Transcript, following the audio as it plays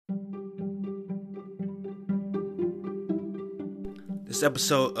This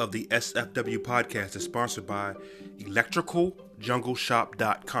episode of the SFW podcast is sponsored by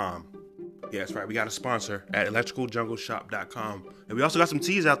electricaljungleshop.com. Yeah, that's right. We got a sponsor at electricaljungleshop.com. And we also got some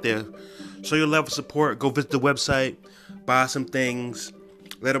teas out there. Show your level of support. Go visit the website. Buy some things.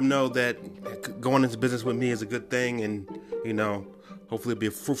 Let them know that going into business with me is a good thing. And, hopefully it'll be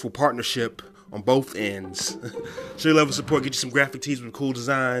a fruitful partnership on both ends. Show your level of support. Get you some graphic tees with cool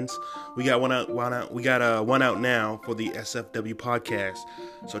designs. We got one out. We got one out now for the SFW podcast.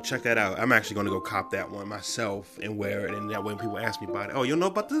 So check that out. I'm actually going to go cop that one myself and wear it. And that way when people ask me about it, oh, you don't know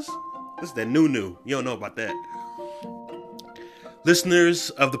about this? This is that new. You don't know about that. Listeners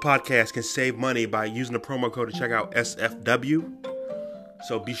of the podcast can save money by using the promo code to check out SFW.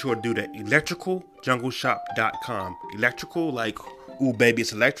 So be sure to do that. Electricaljungleshop.com. Electrical, like, ooh, baby,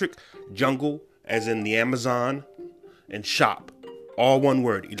 it's electric. Jungle, as in the Amazon. And shop. All one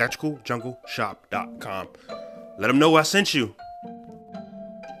word. Electricaljungleshop.com. Let them know I sent you.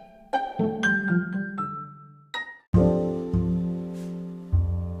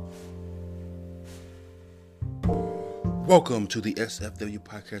 Welcome to the SFW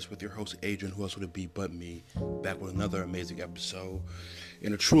podcast with your host, Adrian. Who else would it be but me? Back with another amazing episode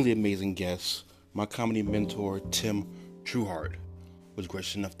and a truly amazing guest. My comedy mentor, Tim Trueheart, was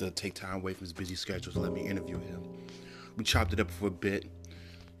gracious enough to take time away from his busy schedule to let me interview him. We chopped it up for a bit.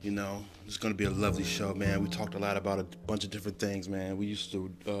 It's going to be a lovely show, man. We talked a lot about a bunch of different things, man. We used to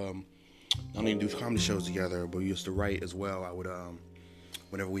not only do comedy shows together, but we used to write as well. I would,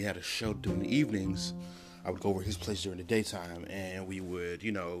 whenever we had a show during the evenings, I would go over his place during the daytime, and we would,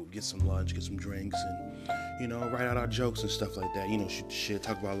 get some lunch, get some drinks, and, write out our jokes and stuff like that. Shoot the shit,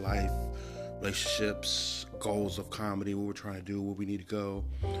 talk about life, relationships, goals of comedy, what we're trying to do, where we need to go.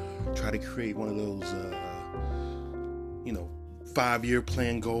 Try to create one of those, 5-year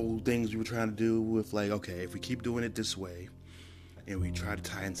plan goal things we were trying to do with, like, okay, if we keep doing it this way, and we try to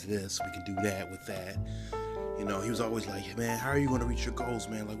tie into this, we can do that with that. He was always like, man, how are you going to reach your goals,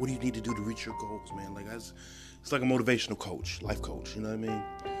 man? Like, what do you need to do to reach your goals, man? Like, it's like a motivational coach, life coach, you know what I mean?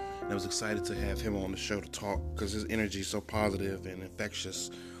 And I was excited to have him on the show to talk because his energy is so positive and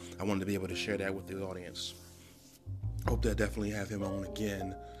infectious. I wanted to be able to share that with the audience. Hope that I definitely have him on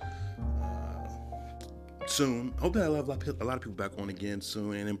again soon. Hope that I have a lot of people back on again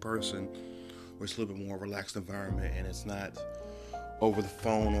soon and in person, where it's a little bit more relaxed environment and it's not over the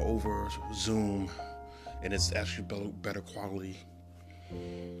phone or over Zoom. And it's actually better quality.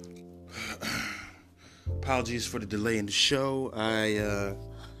 Apologies for the delay in the show.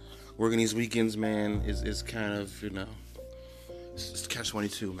 Working these weekends, man, is kind of, it's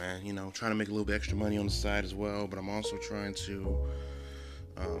catch-22, man. Trying to make a little bit extra money on the side as well, but I'm also trying to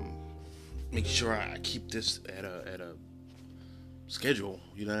make sure I keep this at a schedule.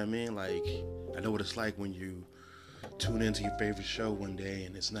 You know what I mean? Like, I know what it's like when you tune into your favorite show one day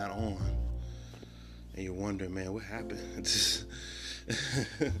and it's not on. And you're wondering, man, what happened?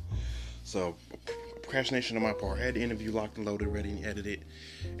 So, procrastination on my part. I had the interview locked and loaded, ready and edited.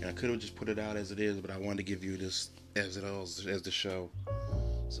 And I could have just put it out as it is, but I wanted to give you this as the show.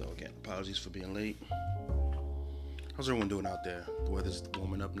 So, again, apologies for being late. How's everyone doing out there? The weather's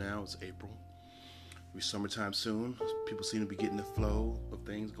warming up now. It's April. It'll be summertime soon. People seem to be getting the flow of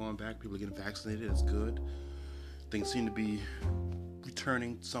things going back. People are getting vaccinated. That's good. Things seem to be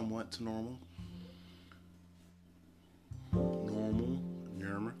returning somewhat to normal. Normal.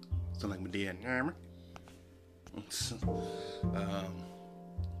 Sound like my dad.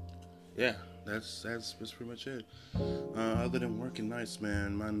 Yeah, that's pretty much it. Other than working nights,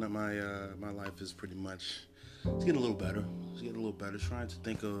 man, my life is pretty much, it's getting a little better. Trying to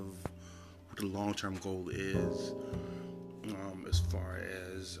think of what the long-term goal is, as far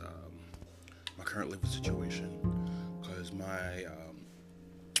as my current living situation, because my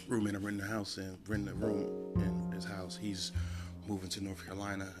roommate I'm renting a room in his house. He's moving to North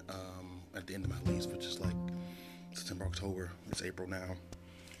Carolina at the end of my lease, which is like September, October. It's April now.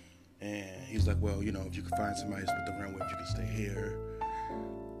 And he's like, well, if you could find somebody to split the rent with, you can stay here.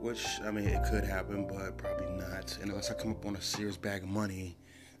 Which, it could happen, but probably not. And unless I come up on a serious bag of money,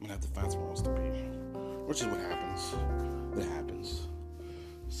 I'm going to have to find somewhere else to be. Which is what happens. That happens.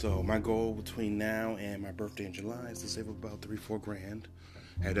 So my goal between now and my birthday in July is to save about $3-4 grand.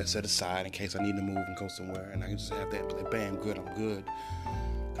 Have that set aside in case I need to move and go somewhere, and I can just have that, like, bam, I'm good.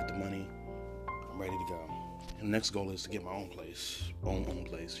 Got the money, I'm ready to go. And the next goal is to get my own place,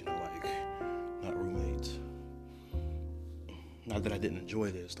 like, not roommates. Not that I didn't enjoy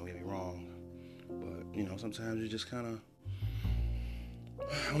this, don't get me wrong, but, sometimes you just kind of,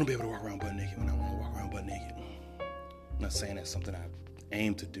 I want to be able to walk around butt naked when I want to walk around butt naked. I'm not saying that's something I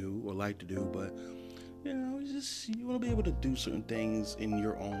aim to do or like to do, but You want to be able to do certain things in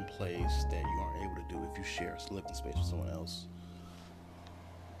your own place that you aren't able to do if you share a living space with someone else.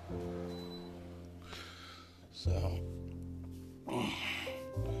 So,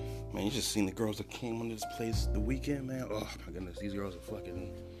 man, you just seen the girls that came on this place the weekend, man. Oh my goodness, these girls are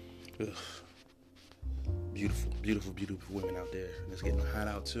fucking beautiful, beautiful, beautiful women out there. And it's getting hot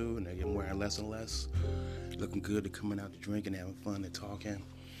out too, and they're getting wearing less and less, looking good. They're coming out to drink and having fun. They're talking.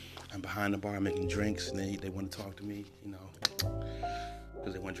 I'm behind the bar making drinks, and they want to talk to me,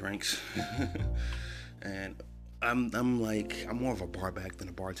 because they want drinks. And I'm more of a bar back than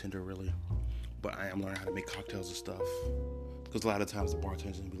a bartender, really. But I am learning how to make cocktails and stuff. Because a lot of times the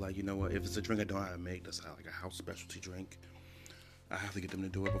bartenders will be like, you know what, if it's a drink I don't know how to make, that's like a house specialty drink, I have to get them to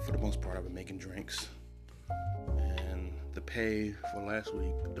do it. But for the most part, I've been making drinks. And the pay for last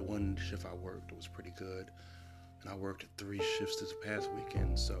week, the one shift I worked, it was pretty good. And I worked 3 shifts this past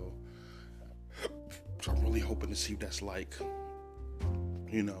weekend, so I'm really hoping to see what that's like,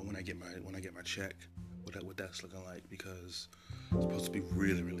 when I get my check, what that's looking like, because it's supposed to be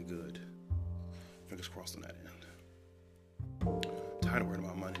really, really good. Fingers crossed on that end. I'm tired of worrying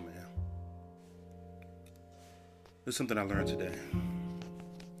about money, man. There's something I learned today.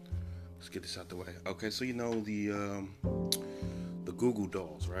 Let's get this out the way. Okay, so the Goo Goo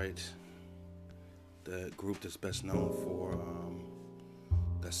Dolls, right? The group that's best known for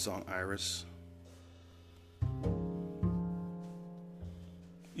that song Iris.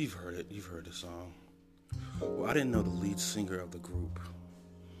 You've heard it. You've heard the song. Well, I didn't know the lead singer of the group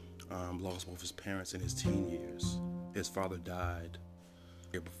lost both his parents in his teen years. His father died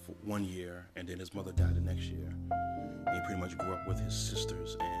before 1 year, and then his mother died the next year. And he pretty much grew up with his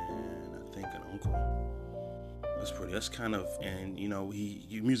sisters and I think an uncle. That's kind of, and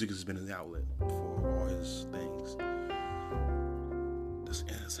music has been his outlet for all his things.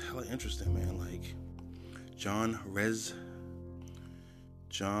 It's hella interesting, man. Like John Rzeznik.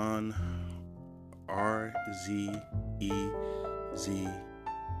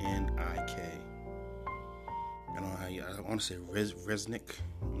 I don't know how I want to say Resnick.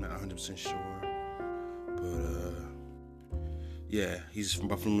 I'm not 100% sure, but yeah, he's from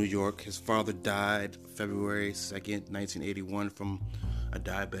Buffalo, New York. His father died February 2nd, 1981 from a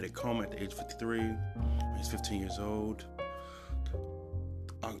diabetic coma at the age of 53. He's 15 years old.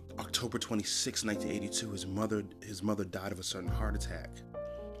 October 26, 1982, his mother died of a sudden heart attack.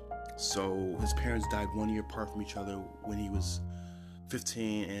 So his parents died 1 year apart from each other when he was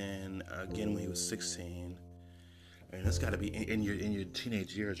 15 and again when he was 16. And that's got to be in your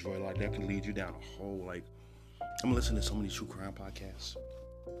teenage years, Roy. Like that can lead you down a whole I'm listening to so many true crime podcasts,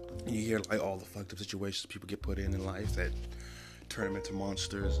 and you hear all the fucked up situations people get put in life that turn them into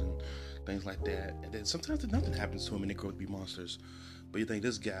monsters and things like that. And then sometimes nothing happens to them and they grow to be monsters. But you think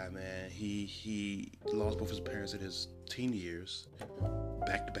this guy, man, he lost both his parents in his teen years,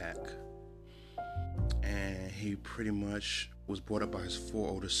 back to back, and he pretty much was brought up by his 4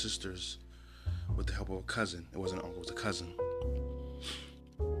 older sisters with the help of a cousin. It wasn't an uncle, it was a cousin.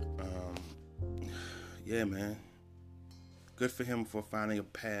 Yeah, man. Good for him for finding a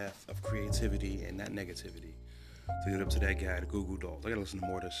path of creativity and not negativity to get up to that guy, the Goo Goo Dolls. I gotta listen to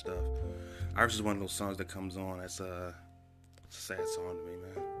more of this stuff. Iris is one of those songs that comes on. It's a sad song to me,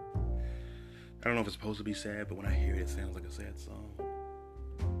 man. I don't know if it's supposed to be sad, but when I hear it, it sounds like a sad song.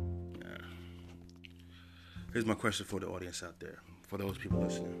 Yeah. Here's my question for the audience out there, for those people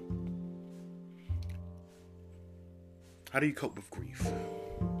listening. How do you cope with grief?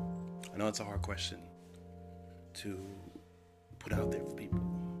 I know it's a hard question to put out there for people.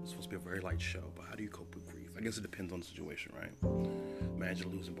 It's supposed to be a very light show, but how do you cope with grief? I guess it depends on the situation, right?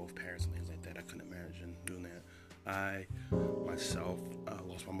 Imagine losing both parents and things like that. I couldn't imagine doing that. I, myself,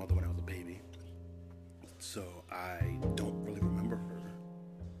 lost my mother when I was a baby, so I don't really remember her.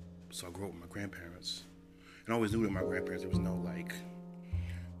 So I grew up with my grandparents, and I always knew that my grandparents, there was no I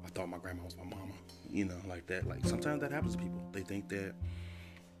thought my grandma was my mama, like that. Like sometimes that happens to people. They think that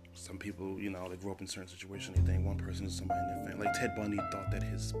some people, they grow up in certain situations, they think one person is somebody in their family. Like Ted Bundy thought that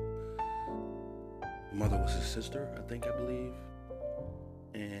his mother was his sister, I believe.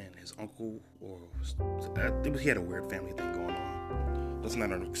 And his uncle, he had a weird family thing going on. That's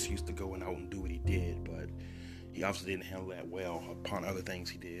not an excuse to go out and do what he did, but he obviously didn't handle that well upon other things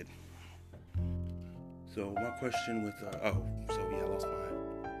he did. So my question with, I lost my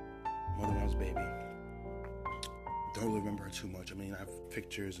mother when I was a baby. Don't really remember her too much. I mean, I have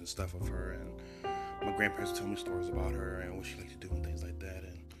pictures and stuff of her, and my grandparents tell me stories about her and what she liked to do and things like that.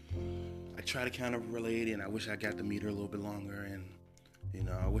 And I try to kind of relate, and I wish I got to meet her a little bit longer, and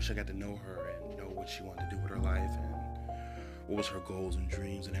I wish I got to know her and know what she wanted to do with her life and what was her goals and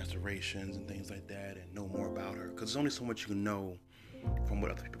dreams and aspirations and things like that, and know more about her. Because there's only so much you can know from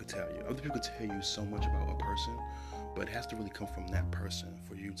what other people can tell you. Other people can tell you so much about a person, but it has to really come from that person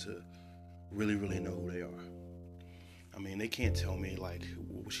for you to really, really know who they are. I mean, they can't tell me, like,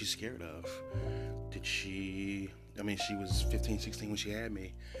 what was she scared of? She was 15, 16 when she had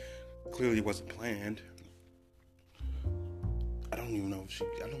me. Clearly it wasn't planned. I don't even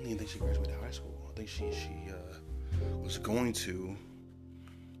think she graduated high school. I think she was going to,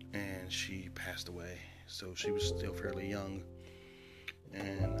 and she passed away. So she was still fairly young.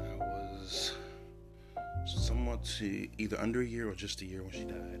 And I was somewhat either under a year or just a year when she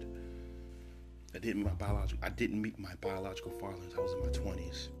died. I didn't meet my biological father until I was in my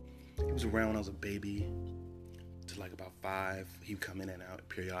 20s. He was around when I was a baby to like about 5. He'd come in and out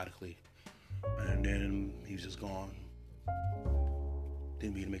periodically, and then he was just gone.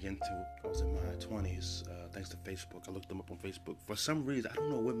 Didn't meet him again until I was in my 20s. Thanks to Facebook, I looked him up on Facebook. For some reason, I don't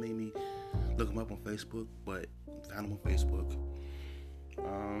know what made me look him up on Facebook, but found him on Facebook.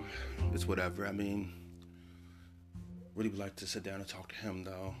 It's whatever. I mean, really would like to sit down and talk to him,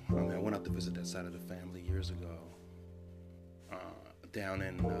 though. I went out to visit that side of the family years ago, down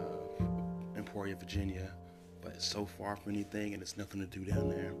in Emporia, Virginia, but it's so far from anything, and there's nothing to do down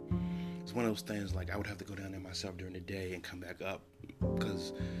there. It's one of those things, like, I would have to go down there myself during the day and come back up,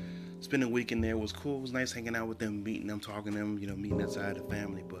 because spending a week in there was cool. It was nice hanging out with them, meeting them, talking to them, meeting that side of the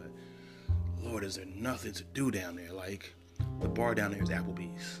family, but Lord, is there nothing to do down there? Like, the bar down there is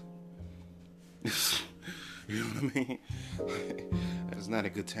Applebee's. You know what I mean? It's not a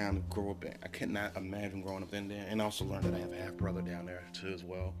good town to grow up in. I could not imagine growing up in there. And I also learned that I have a half brother down there too as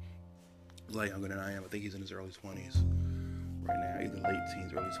well. He's a lot younger than I am. I think he's in his early 20s right now. Either late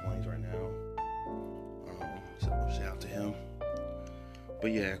teens, early 20s right now. So shout out to him.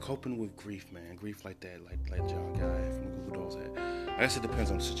 But yeah, coping with grief, man. Grief like that, like John Guy from the Google Dolls had. I guess it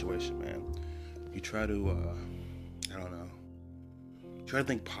depends on the situation, man. You try to, try to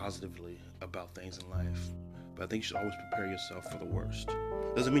think positively about things in life. But I think you should always prepare yourself for the worst.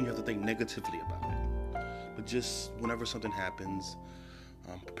 Doesn't mean you have to think negatively about it. But just whenever something happens,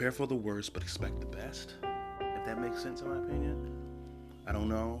 prepare for the worst, but expect the best. If that makes sense, in my opinion. I don't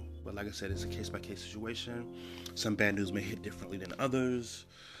know. But like I said, it's a case-by-case situation. Some bad news may hit differently than others.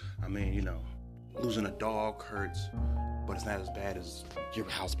 I mean, losing a dog hurts, but it's not as bad as your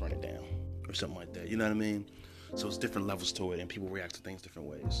house burning down or something like that. You know what I mean? So it's different levels to it, and people react to things different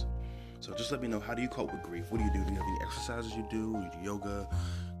ways. So just let me know, how do you cope with grief? What do you do? Do you have any exercises you do? Do you do yoga?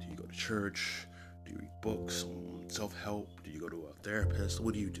 Do you go to church? Do you read books on self-help? Do you go to a therapist?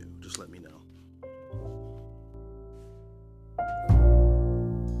 What do you do? Just let me know.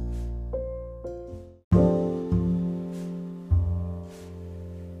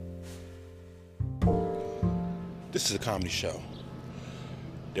 This is a comedy show.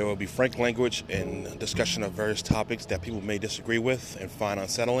 There will be frank language and discussion of various topics that people may disagree with and find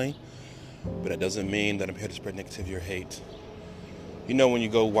unsettling, but that doesn't mean that I'm here to spread negativity or hate. When you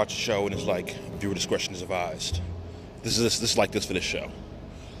go watch a show and it's like, viewer discretion is advised. This is like this for this show.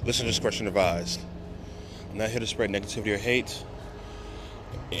 Listener discretion advised. I'm not here to spread negativity or hate.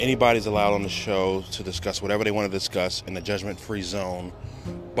 Anybody's allowed on the show to discuss whatever they want to discuss in a judgment-free zone.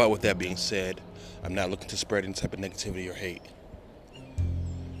 But with that being said, I'm not looking to spread any type of negativity or hate.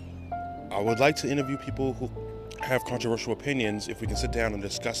 I would like to interview people who have controversial opinions if we can sit down and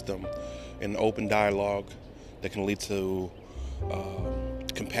discuss them in an open dialogue that can lead to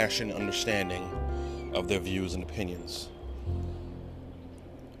compassion and understanding of their views and opinions.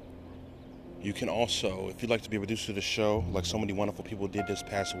 You can also, if you'd like to be a producer of the show, like so many wonderful people did this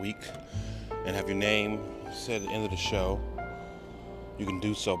past week, and have your name said at the end of the show, you can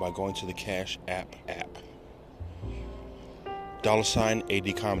do so by going to the Cash App. $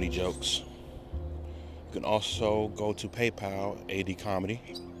 AD Comedy Jokes. You can also go to PayPal, AD Comedy.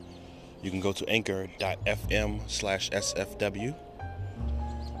 You can go to anchor.fm/SFW.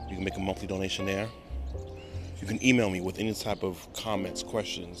 You can make a monthly donation there. You can email me with any type of comments,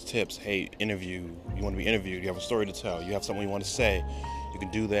 questions, tips, hate, interview. You want to be interviewed, you have a story to tell, you have something you want to say. You can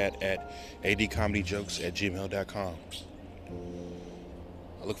do that at adcomedyjokes@gmail.com.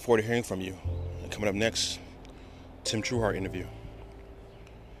 I look forward to hearing from you. And coming up next, Tim Trueheart interview.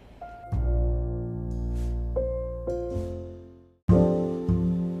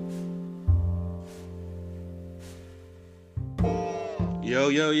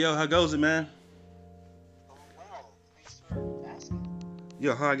 Yo, how goes it, man? Oh, well, thanks for asking.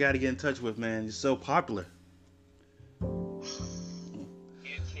 Yo, how I gotta get in touch with, man? You're so popular. You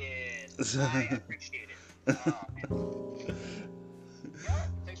kid. I appreciate it. Oh, man. Yeah,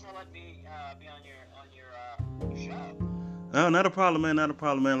 thanks for letting me be on your show. Oh, not a problem, man. Not a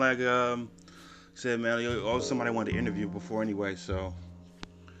problem, man. Like said, man, somebody wanted to interview before anyway, so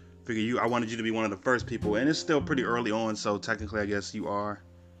figure you. I wanted you to be one of the first people, and it's still pretty early on, so technically, I guess you are.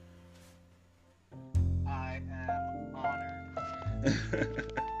 I am honored.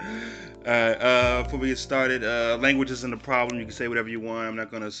 Before we get started, language isn't a problem. You can say whatever you want. I'm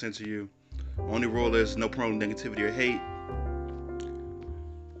not gonna censor you. Only rule is no promoting negativity or hate.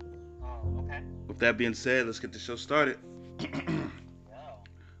 Oh, okay. With that being said, let's get the show started. No.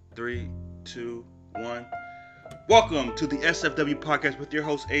 3, 2, 1. Welcome to the SFW podcast with your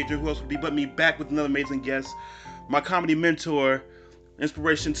host Adrian. Who else would be but me, back with another amazing guest, my comedy mentor,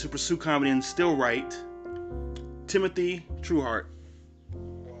 inspiration to pursue comedy and still write, Timothy Trueheart.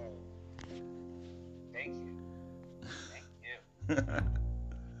 Whoa. Thank you. Thank you.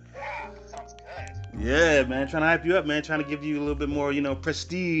 Wow, that sounds good. Yeah, man, trying to hype you up, man, trying to give you a little bit more,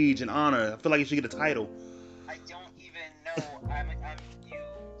 prestige and honor. I feel like you should get a title. I don't even know. I'm you.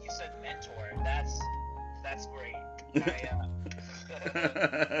 You said mentor. That's great. I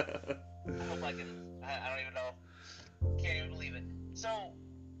hope I can. I don't even know. Can't even believe it. So,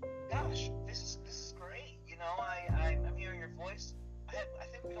 gosh, this is great. You know, I'm hearing your voice. I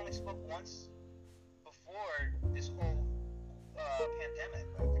think we only spoke once before this whole pandemic.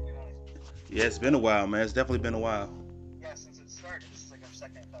 I think we only. Yeah, it's been a while, man. It's definitely been a while. Yeah, since it started. This is like our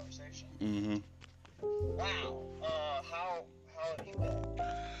second conversation. Mm-hmm. Wow. How have you been?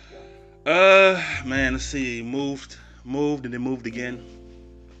 Man, let's see. Moved, and then moved again.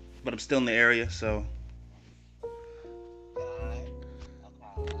 But I'm still in the area, so Okay.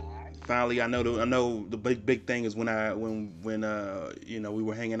 finally I know the big thing is when we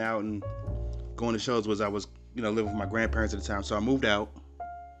were hanging out and going to shows was I was, living with my grandparents at the time. So I moved out.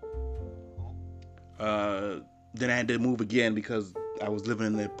 Then I had to move again because I was living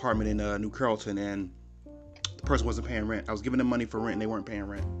in the apartment in New Carrollton and the person wasn't paying rent. I was giving them money for rent and they weren't paying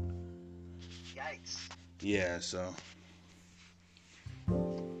rent. Yikes. Yeah, so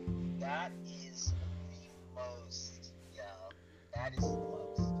That is the most. Yeah. That is the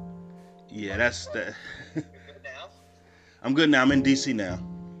most. yeah, that's the. You're good now? I'm good now. I'm in DC now.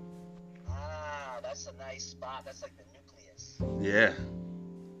 Ah, that's a nice spot. That's like the nucleus. Yeah.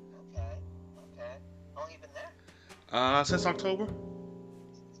 Okay. Okay. How long you been there? Since October.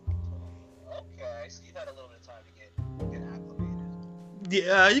 Okay, so you've had a little bit of time to get acclimated.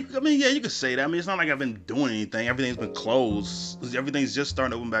 Yeah, you could say that. I mean, it's not like I've been doing anything. Everything's been closed. Everything's just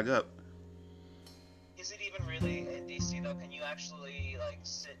starting to open back up. Is it even really in DC though? Can you actually like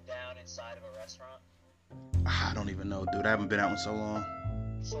sit down inside of a restaurant? I don't even know, dude. I haven't been out in so long.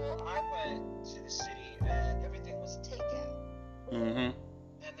 So I went to the city and everything was takeout. Mm-hmm. And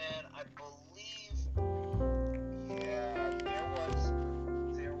then I believe, yeah,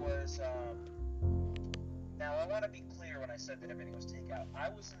 there was. Now I want to be clear when I said that everything was takeout. I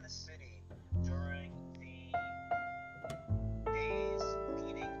was in the city during the days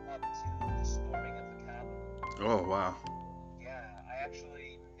leading up to the storming of the Capitol. Oh, wow. Yeah, I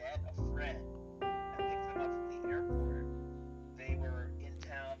actually met a friend. I picked them up from the airport. They were in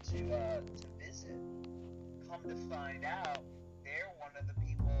town to visit. Come to find out, they're one of the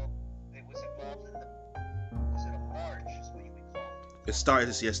people that was involved in was it a march, is what you would call it.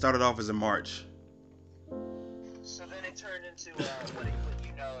 It started off as a march. So then it turned into what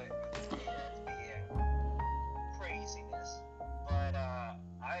you know it being craziness. But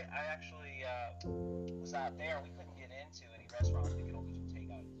I actually was out there. We couldn't get into any restaurants. We could only do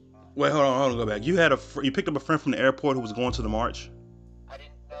takeout. Wait, hold on, go back. You picked up a friend from the airport who was going to the march? I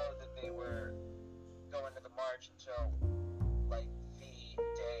didn't know that they were going to the march until like the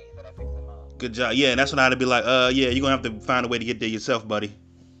day that I picked them up. Good job. Yeah, that's when I'd be like, yeah, you're gonna have to find a way to get there yourself, buddy.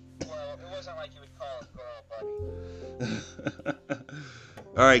 Well, it wasn't like you would call a girl buddy.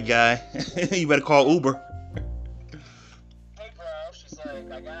 All right, guy. You better call Uber. Hey, bro. She's like,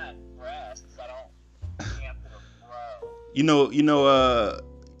 I got breasts. I can't put a bro. You know,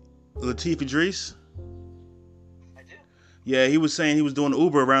 Latif Idris? I do. Yeah, he was saying he was doing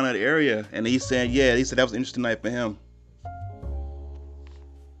Uber around that area, and he said that was an interesting night for him.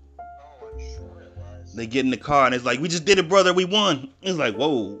 Oh, I'm sure it was. They get in the car, and it's like, we just did it, brother, we won. It's like,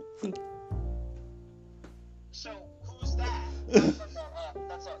 whoa. So, who's that?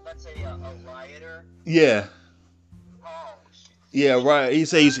 That's a rioter? Yeah. Oh, shit. Yeah, right. He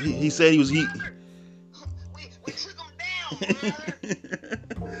said he was. We took them down,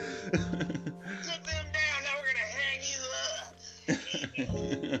 brother. Took them down. Now we're gonna hang you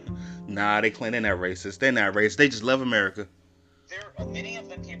up. Nah, they claim they're not racist. They're not racist. They just love America. Many of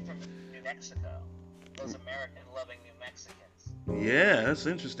them came from New Mexico. Those American-loving New Mexicans. Yeah, that's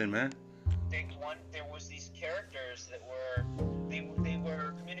interesting, man. There was these characters that were they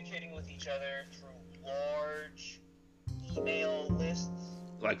were communicating with each other through large email lists.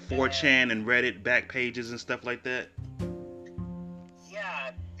 Like 4chan and Reddit back pages and stuff like that.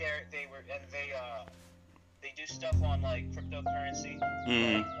 Yeah, they were, and they do stuff on like cryptocurrency.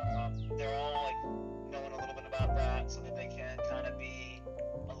 Mm. They're all like knowing a little bit about that, so that they can kind of be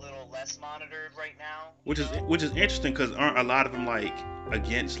a little less monitored right now. Which is interesting because aren't a lot of them like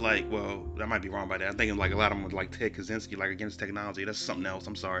against like, well, I might be wrong by that. I'm thinking like a lot of them would like Ted Kaczynski, like against technology. That's something else.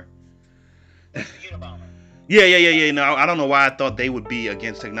 I'm sorry. That's the Unabomber. Yeah. No, I don't know why I thought they would be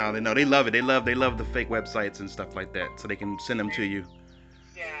against technology. No, they love it. They love the fake websites and stuff like that, so they can send them to you.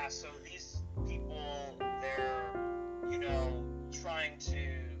 Yeah, so these people, they're, trying to,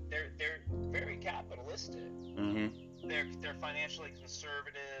 they're very capitalistic. Mm-hmm. They're financially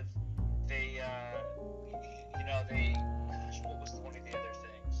conservative. They, gosh, what was one of the other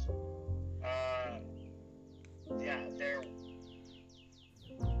things? Yeah, they're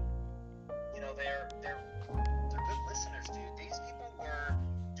good listeners, dude. These people were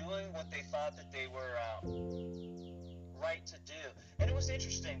doing what they thought that they were right to do, and it was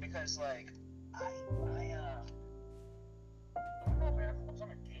interesting because, like, I don't know, man. I was on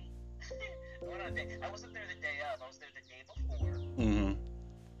a date. I wasn't there the day of. I was there the day before, Mm-hmm.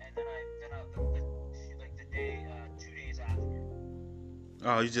 and then like the day 2 days after.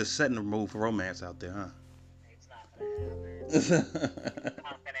 Oh, you're just setting the mood for romance out there, huh? It's not gonna happen. It's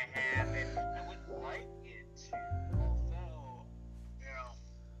not gonna happen. I wouldn't like it to, although,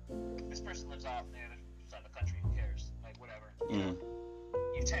 this person lives out there, lives out in the country. Who cares? Like, whatever. Mm.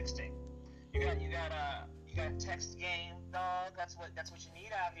 You texting. You got text game, dog. That's what you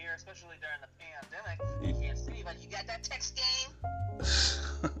need out here, especially during the pandemic. You can't see, but you got that text game.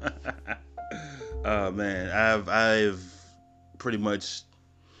 Oh man, I've pretty much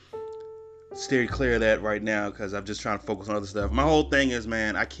steered clear of that right now because I'm just trying to focus on other stuff. My whole thing is,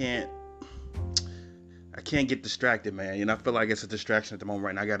 man, I can't get distracted, man. I feel like it's a distraction at the moment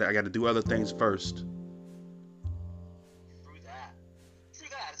right now. I gotta do other things first. True that.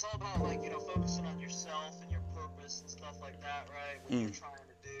 It's all about, like, focusing on yourself and your purpose and stuff like that, right? What you're trying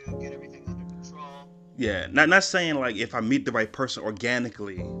to do, get everything under control. Yeah, not saying like if I meet the right person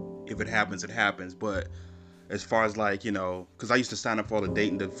organically, if it happens, it happens. But as far as like, because I used to sign up for all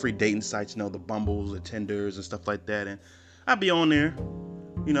the free dating sites, the Bumbles, the Tinders and stuff like that, and I'd be on there,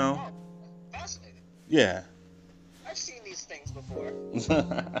 Oh, fascinating. Yeah. I've seen these things before. I'm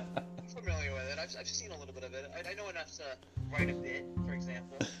familiar with it. I've seen a little bit of it. I know enough to write a bit, for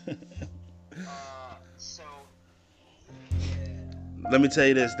example. So, yeah. Let me tell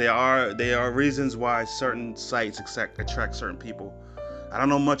you this: there are reasons why certain sites attract certain people. I don't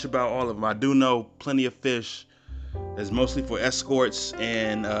know much about all of them. I do know Plenty of Fish is mostly for escorts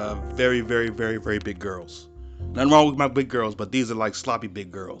and very, very, very, very big girls. Nothing wrong with my big girls, but these are like sloppy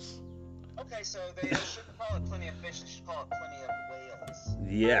big girls. Okay, so they shouldn't call it Plenty of Fish. They should call it Plenty of Whales.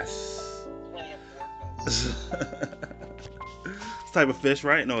 Yes. Plenty of orcas. It's type of fish,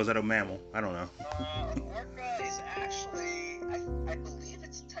 right? No, is that a mammal? I don't know. An orca is actually, I believe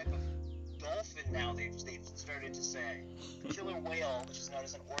it's a type of dolphin now. They've started to say the killer whale, which is known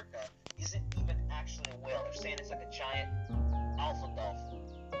as an orca, isn't even actually a whale. They're saying it's like a giant alpha dolphin.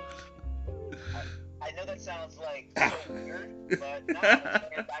 I know that sounds like so weird, but no,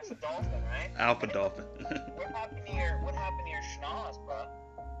 that's a dolphin, right? Alpha dolphin. What happened to your schnoz, bro?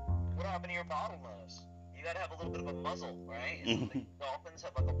 What happened to your bottlenose? You gotta have a little bit of a muzzle, right? And the dolphins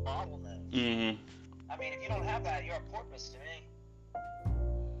have like a bottlenose. Mm-hmm. I mean, if you don't have that, you're a porpoise to me.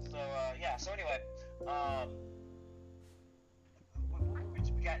 So, yeah. So anyway,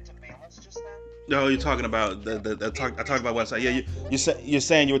 we got into mammals just then. No, you're talking about I talked about website. Yeah, you're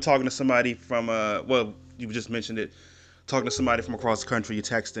saying you were talking to somebody from well, you just mentioned it. Talking to somebody from across the country. You're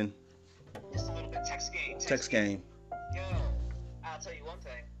texting. Just a little bit text game. Text game. Yo, I'll tell you one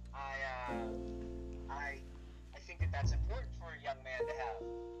thing. I think that's important for a young man to have.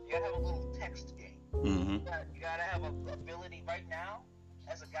 You gotta have a little text game. Mm-hmm. You gotta have an ability right now,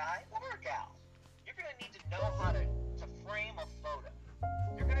 as a guy or a gal. You're gonna need to know how to frame a photo.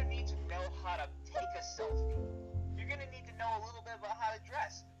 You're gonna need to know how to take a selfie. You're gonna need to know a little bit about how to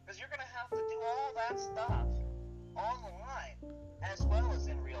dress, because you're gonna have to do all that stuff online as well as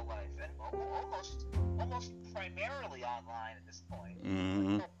in real life, and almost primarily online at this point.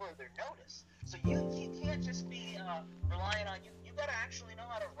 Mm-hmm. No further notice. So you can't just be relying on you. You gotta actually know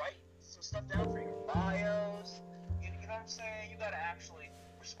how to write some stuff down for your bios. You know what I'm saying? You gotta actually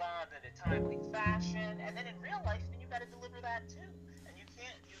respond in a timely fashion, and then in real life, then you gotta deliver that too. And you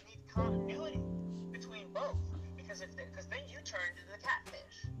need continuity between both, because then you turn into the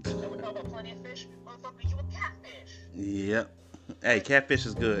catfish. And we're talking about plenty of fish. Motherfucker, you a catfish. Yep. Hey, catfish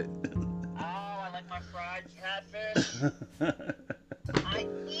is good. Oh, I like my fried catfish. I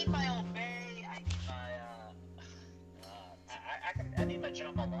need my Old Bay. I need my I need my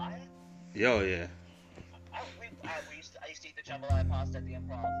jambalaya. Yo, yeah. I used to eat the jambalaya pasta at the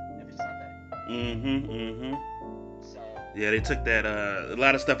Improv every Sunday. So Yeah, they took that. A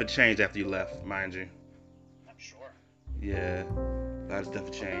lot of stuff had changed after you left, mind you. I'm sure. Yeah, a lot of stuff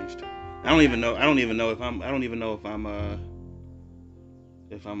had changed. I don't even know. I don't even know if I'm. I don't even know if I'm.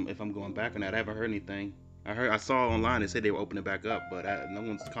 If I'm going back or not. I haven't heard anything. I saw online they said they were opening back up, but no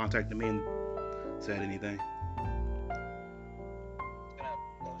one's contacted me and said anything. It's gonna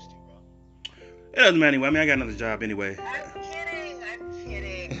ghost you, bro. It doesn't matter anyway. I mean, I got another job anyway. I'm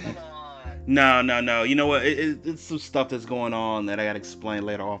kidding. Come on. No. You know what? It's some stuff that's going on that I gotta explain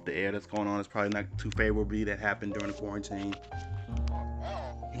later off the air. That's going on. It's probably not too favorable that happened during the quarantine.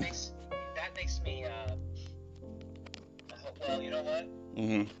 Oh, that makes me. Well, you know what?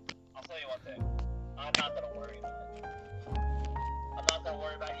 I'll tell you one thing. I'm not gonna worry about it. I'm not gonna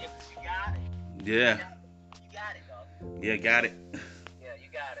worry about you because you got it. Yeah. You got it, dog. Yeah, got it. Yeah, you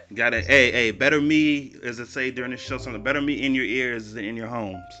got it. Got it. Hey, better me, as I say during the show, something better me in your ears than in your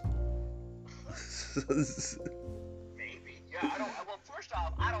homes. Maybe. Yeah, well, first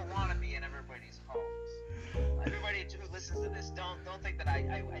off, I don't want to be in everybody's homes. Everybody who listens to this, don't think that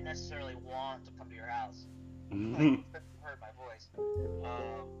I necessarily want to come to your house. Like, you heard my voice.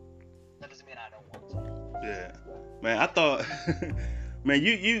 That doesn't mean I don't want to. Yeah. Man, I thought... Man,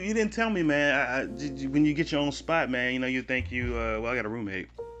 you didn't tell me, man. When you get your own spot, man, you know, you think well, I got a roommate.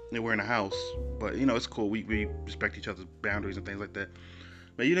 And we're in a house. But, you know, it's cool. We respect each other's boundaries and things like that.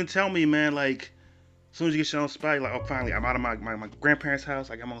 But you didn't tell me, man, like, as soon as you get your own spot, you're like, oh, finally, I'm out of my grandparents' house.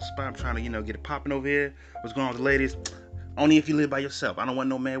 Like, I'm on a spot. I'm trying to, you know, get it popping over here. What's going on with the ladies? Only if you live by yourself. I don't want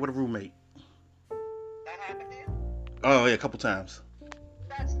no man with a roommate. That happened to you? Oh, yeah, a couple times.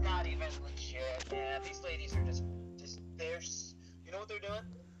 That's not even legit, man. These ladies are just they're, you know what they're doing?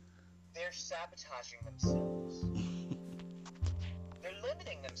 They're sabotaging themselves. They're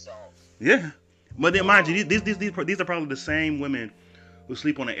limiting themselves. Yeah. But then, mind you, these are probably the same women who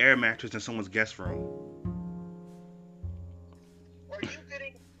sleep on an air mattress in someone's guest room. Are you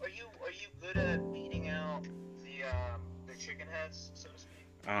good at beating out the chicken heads, so to speak?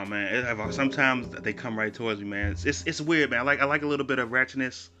 Oh man, sometimes they come right towards me, man. It's weird, man. I like a little bit of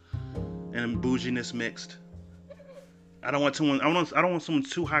ratchetness and bouginess mixed. I don't want someone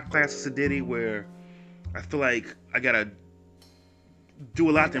too high class acidity where I feel like I gotta do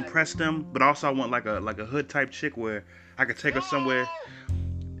a lot to impress them, but also I want like a hood type chick where I could take her somewhere.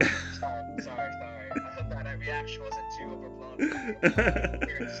 Sorry. I hope that reaction wasn't too overblown.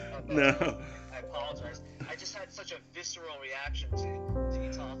 No. I apologize. I just had such a visceral reaction to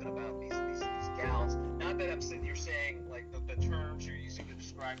you talking about these gals. Not that you're saying like the terms you're using to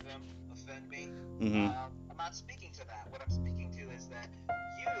describe them offend me. I'm not speaking to that. What I'm speaking to is that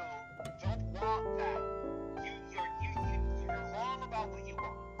you don't want that. You're wrong about what you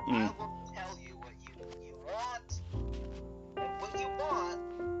want. I will tell you what you want. And what you want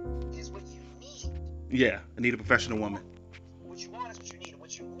is what you need. Yeah, I need a professional woman. What you want is what you need. And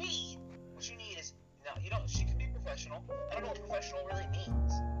what you need is, now, you don't, she can be professional. I don't know what professional really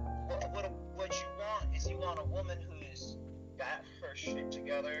means. What you want is you want a woman who's got her shit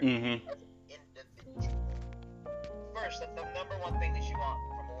together as an individual. First, the number one thing that you want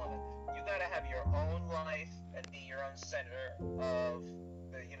from a woman, you gotta have your own life and be your own center of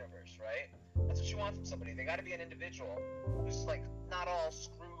the universe, right? That's what you want from somebody. They gotta be an individual who's like not all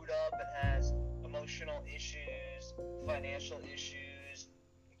screwed up and has emotional issues, financial issues,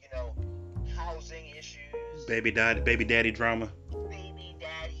 you know, housing issues, baby daddy drama.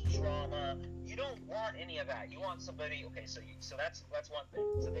 You don't want any of that. You want somebody. Okay, so that's one thing.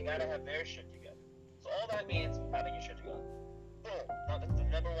 So they gotta have their shit together. So all that means having your shit together. Boom. Now that's the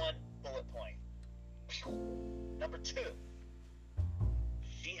number one bullet point. Number two,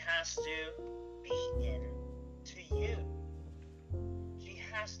 she has to be into you. She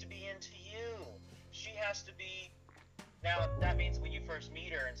has to be into you. She has to be. Now that means when you first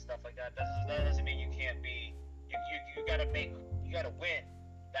meet her and stuff like that, that doesn't mean you can't be. You gotta win.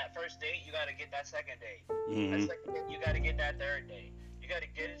 That first date, you gotta get that second date. That second date, you gotta get that third date. You gotta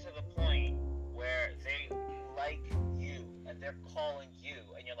get it to the point where they like you and they're calling you,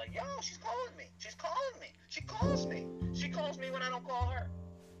 and you're like, yo, she's calling me. She calls me when I don't call her.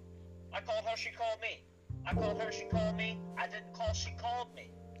 I called her, she called me. I called her, she called me. I didn't call, she called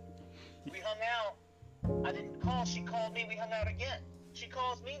me. We hung out. I didn't call, she called me. We hung out again. She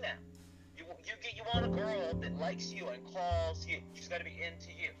calls me now. You want a girl that likes you and calls you. She's got to be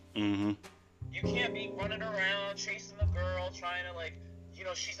into you. Mm-hmm. You can't be running around chasing the girl, trying to like, you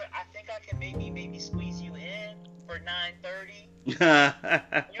know, she's like, I think I can maybe squeeze you in for 9:30.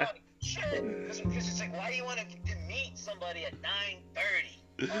 You're like, shit, because it's like, why do you want to meet somebody at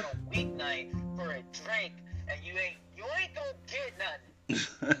 9:30 on a weeknight for a drink and you ain't gonna get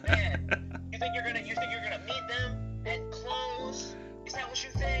nothing, man? You think you're gonna meet them and close? Is that what you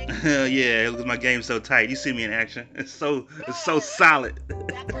think? Hell yeah, look at my game so tight. You see me in action. It's so No, solid.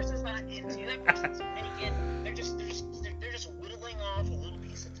 that person's not into you. That person's making. They're just whittling off a little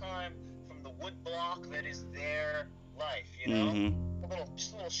piece of time from the wood block that is their life. You know, Mm-hmm.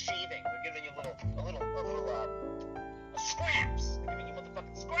 just a little shaving. They're giving you a little scraps. They're giving you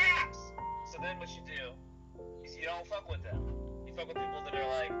motherfucking scraps. So then what you do is you don't fuck with them. You fuck with people that are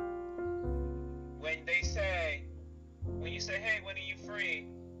like, when you say, hey, when are you free?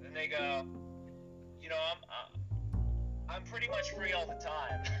 Then they go, you know, I'm pretty much free all the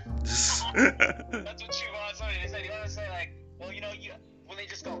time. That's what you want somebody to say. You want to say like, well, you know, when they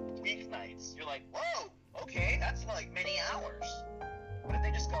just go weeknights, you're like, whoa, okay, that's like many hours. But if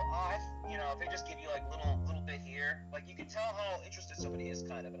they just go, if they just give you like little bit here, like you can tell how interested somebody is,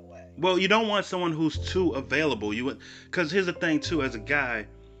 kind of in a way. Well, you don't want someone who's too available. Because here's the thing too, as a guy,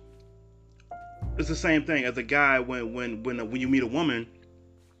 it's the same thing as a guy when you meet a woman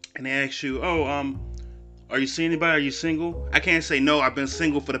and they ask you, are you seeing anybody? Are you single? I can't say no. I've been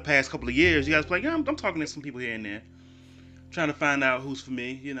single for the past couple of years. You guys be like, yeah, I'm talking to some people here and there, trying to find out who's for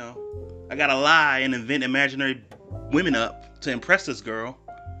me. You know, I gotta lie and invent imaginary women up to impress this girl.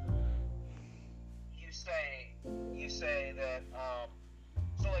 You say that.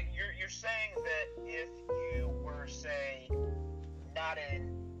 So like you're saying that if you were, say, not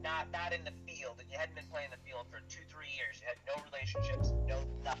in the field, and you hadn't been playing the field for 2-3 years, you had no relationships, no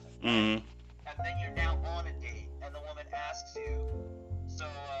nothing. Mm-hmm. And then you're now on a date, and the woman asks you, so,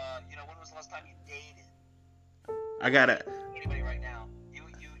 when was the last time you dated? I gotta. Anybody right now?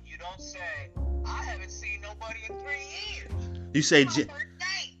 You don't say, I haven't seen nobody in 3 years. You say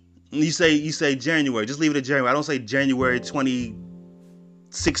you say January. Just leave it at January. I don't say January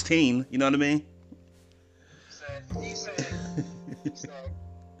 2016. You know what I mean? You said,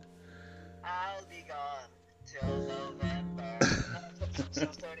 I'll be gone till November. So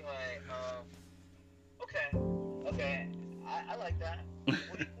anyway, okay, I like that.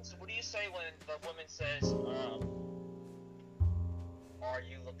 What do you say when the woman says, are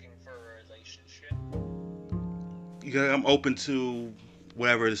you looking for a relationship? Yeah, I'm open to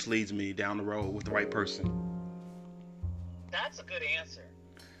whatever this leads me down the road with the right person. That's a good answer.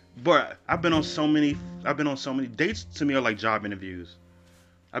 But I've been on so many dates. To me are like job interviews.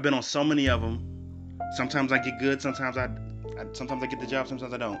 I've been on so many of them. Sometimes I get good, sometimes I get the job,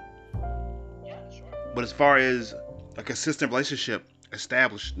 sometimes I don't. Yeah, sure. But as far as a consistent relationship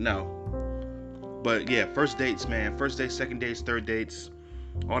established, no. But yeah, first dates, man. First dates, second dates, third dates,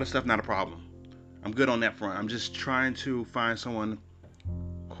 all that stuff, not a problem. I'm good on that front. I'm just trying to find someone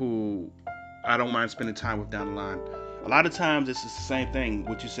who I don't mind spending time with down the line. A lot of times it's the same thing.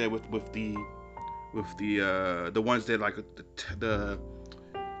 What you said with the ones that like the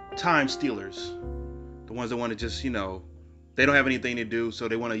time stealers, the ones that want to just, they don't have anything to do, so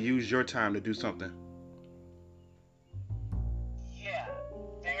they want to use your time to do something. Yeah,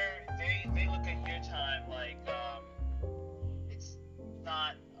 they look at your time like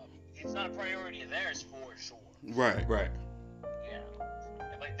it's not a priority of theirs for sure. Right. Yeah,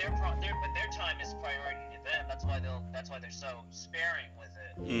 but their time is a priority to them. That's why they're so sparing with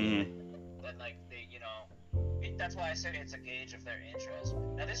it. Mm-hmm. And like that's why I say it's a gauge of their interest.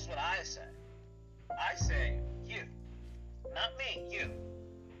 Now this is what I say. I say you, not me.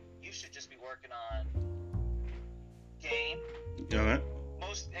 You should just be working on game. All right.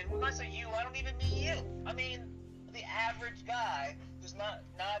 And when I say you, I don't even mean you. I mean the average guy who's not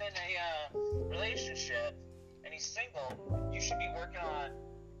in a relationship and he's single. You should be working on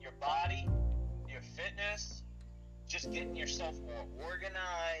your body, your fitness, just getting yourself more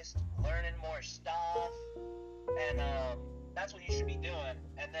organized, learning more stuff, and that's what you should be doing.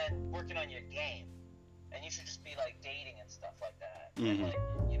 And then working on your game. And you should just be like dating and stuff like that. Mm-hmm. And like,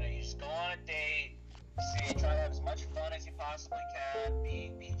 you just go on a date, try to have as much fun as you possibly can,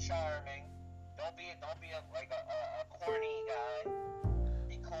 be charming. Don't be a corny guy.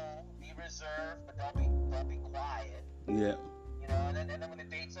 Be cool, be reserved, but don't be quiet. Yeah. And then when the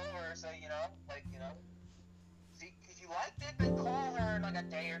date's over, say, see, if you liked it, then call her in like a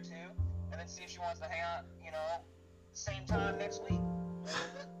day or two, and then see if she wants to hang out, same time next week.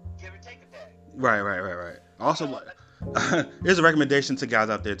 Give or take a day. Right. Also, here's a recommendation to guys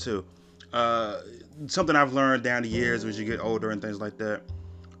out there too. Uh, Something I've learned down the years as you get older and things like that.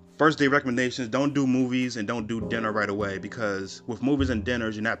 First day recommendations: don't do movies and don't do dinner right away, because with movies and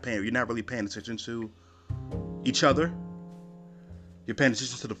dinners, you're not really paying attention to each other. You're paying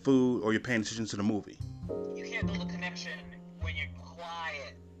attention to the food, or you're paying attention to the movie. You can't build a connection when you're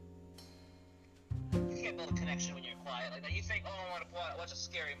quiet. You can't build a connection when you're quiet. Like, you think, oh, I want to watch a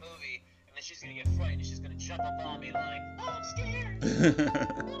scary movie, and then she's gonna get frightened, and she's gonna jump up on me like, oh, I'm scared.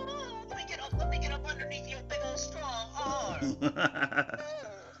 Oh, let me get up underneath your big old strong arm.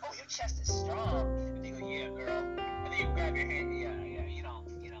 Oh, your chest is strong. And you go, yeah, girl. And then you grab your hand. Yeah, you don't.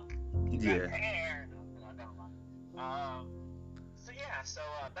 Grab your hair. No, never mind.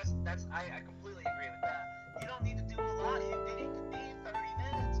 That's I completely agree with that. You don't need to do a lot. It could be 30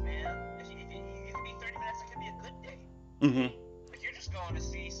 minutes, man. If it could be 30 minutes, it could be a good day. Mm-hmm. If you're just going to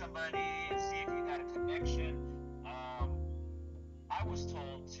see somebody and see if you got a connection, I was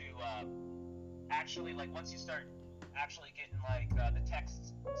told to actually, like, once you start actually getting, like, the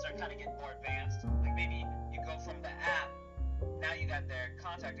texts start kind of getting more advanced, like maybe you go from the app, now you got their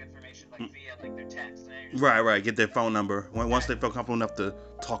contact information, like, via, like, their text. Right. Get their phone number. Once they feel comfortable enough to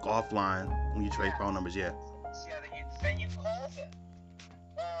talk offline, when you trade phone numbers, yeah. So then you call them.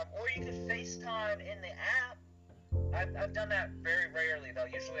 Or you can FaceTime in the app. I've done that very rarely, though.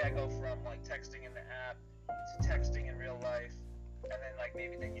 Usually I go from, like, texting in the app to texting in real life. And then, like,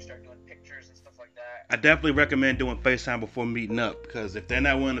 maybe then you start doing pictures and stuff like that. I definitely recommend doing FaceTime before meeting up, because if they're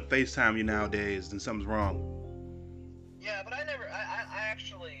not willing to FaceTime you nowadays, then something's wrong. Yeah, but I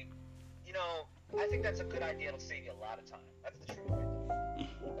actually, I think that's a good idea. It'll save you a lot of time. That's the truth right there.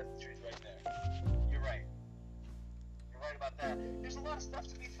 That's the truth right there. You're right. You're right about that. There's a lot of stuff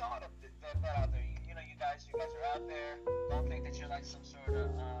to be thought of that out there. You guys are out there. Don't think that you're like some sort of,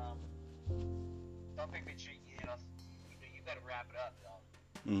 don't think that you gotta wrap it up, dog.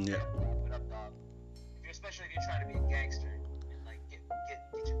 Yeah. Wrap it up, dog. Especially if you're trying to be a gangster and, like, get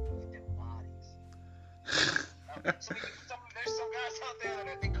them bodies. There's some guys out there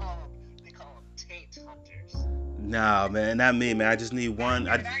that they call them taint hunters. Nah, man, not me, man. I just need one.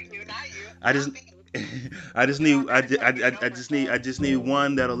 Not you. I just need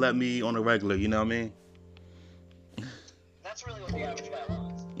one that'll let me on a regular. You know what I mean? That's really what the average guy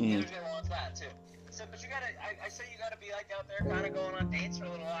wants. The average guy wants that too. So, but I say you gotta be, like, out there, kind of going on dates for a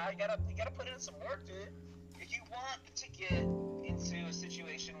little while. You gotta put in some work, dude. If you want to get into a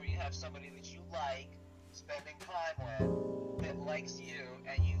situation where you have somebody that you like spending time with, that likes you,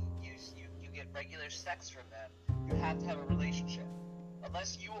 and you get regular sex from them, you have to have a relationship.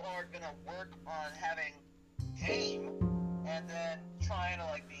 Unless you are gonna work on having game and then trying to,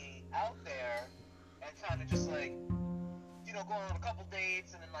 like, be out there and kind of just, like, go on a couple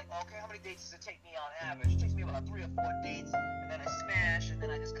dates and then, like, okay, how many dates does it take me on average? It takes me about 3 or 4 dates, and then I smash, and then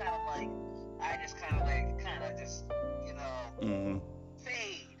I just kind of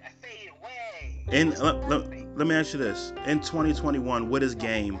fade. I fade away. And let me ask you this: in 2021, what is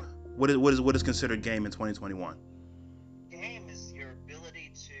game? What is considered game in 2021? Game is your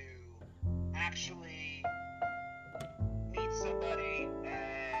ability to actually meet somebody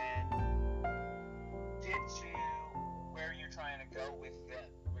and get to where you're trying to go with them,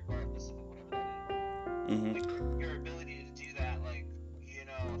 regardless of whatever that is. Mm-hmm. Like, your ability to do that, like,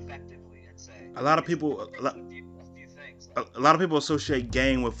 effectively, I'd say. A lot of people associate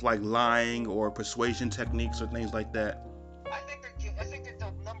game with, like, lying or persuasion techniques or things like that. I think that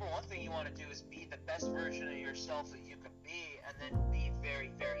the number one thing you want to do is be the best version of yourself that you can be, and then be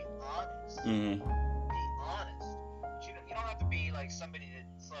very, very honest. Mm-hmm. Be honest. You don't have to be like somebody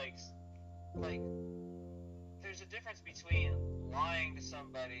that's like. There's a difference between lying to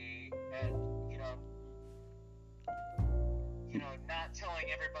somebody and not telling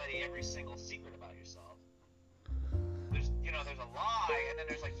everybody every single secret about yourself. There's a lie, and then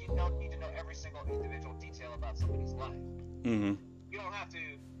there's, like, you don't need to know every single individual detail about somebody's life. Mm-hmm. You don't have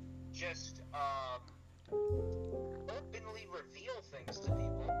to just openly reveal things to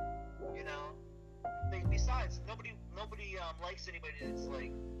people. Besides, nobody likes anybody that's,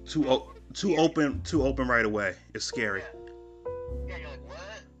 like, too open right away. It's scary. Yeah, you're like,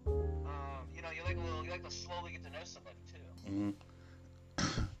 what? You like to slowly get to know somebody too. Mm-hmm.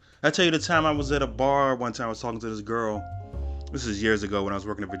 I tell you, the time I was at a bar one time, I was talking to this girl. This is years ago when I was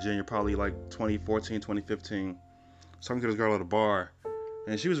working in Virginia, probably like 2014, 2015. I was talking to this girl at a bar,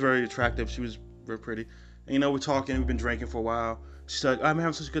 and she was very attractive. She was very pretty. And, we're talking, we've been drinking for a while. She's like, I'm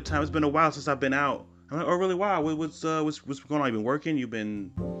having such a good time. It's been a while since I've been out. I'm like, oh, really? Wow. What's going on? You been working? You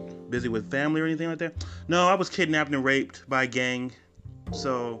been busy with family or anything like that? No, I was kidnapped and raped by a gang.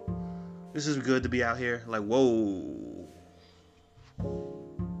 So this is good to be out here. Like, whoa.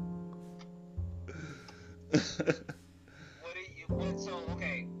 What do you? What? So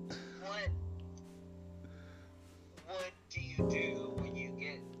okay. What? What do you do when you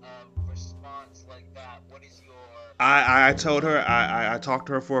get a response like that? What is your? I told her I talked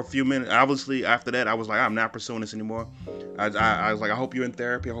to her for a few minutes. Obviously, after that, I was like, I'm not pursuing this anymore. I was like, I hope you're in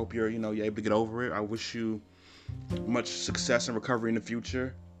therapy. I hope you're able to get over it. I wish you much success and recovery in the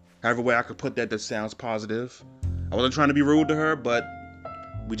future. However way I could put that sounds positive. I wasn't trying to be rude to her, but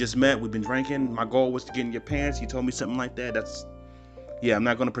we just met. We've been drinking. My goal was to get in your pants. You told me something like that. Yeah. I'm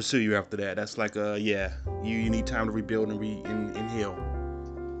not gonna pursue you after that. That's like yeah. You need time to rebuild and heal.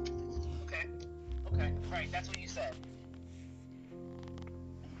 Okay. Okay. Right. That's what you said.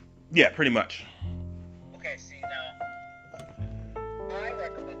 Yeah, pretty much. Okay. See now, I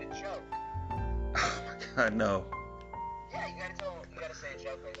recommend a joke. Oh my God, no. Yeah, you gotta go. You gotta say a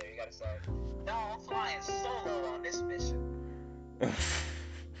joke right there. You gotta say, "No, I'm flying solo on this mission." And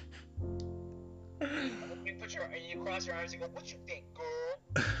you cross your arms and go, "What you think,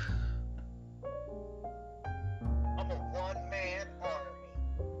 girl? I'm a one-man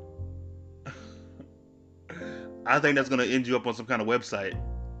army." I think that's gonna end you up on some kind of website.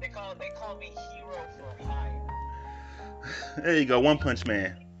 They call me hero for hire. There you go, One Punch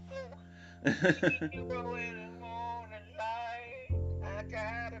Man. Hero in the morning light. I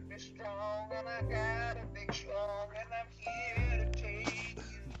gotta be strong and I gotta be strong and I'm here to take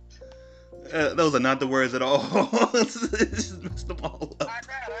you. Those are not the words at all. Just messed them all up. I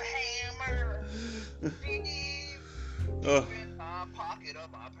got a hammer deep Uh, in my pocket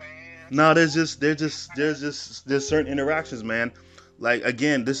of my pants. no, there's certain interactions, man. Like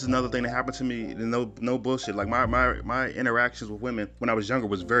again, this is another thing that happened to me. No bullshit. Like my interactions with women when I was younger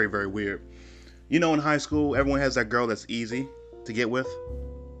was very very weird. You know, in high school, everyone has that girl that's easy to get with.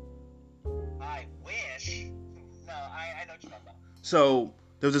 I wish. No, I know what you're talking about. So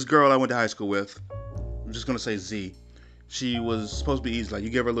there was this girl I went to high school with. I'm just gonna say Z. She was supposed to be easy. Like you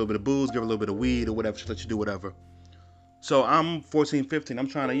give her a little bit of booze, give her a little bit of weed or whatever. She let you do whatever. So I'm 14, 15. I'm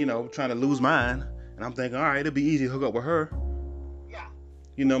trying to lose mine, and I'm thinking, all right, it'll be easy to hook up with her. Yeah.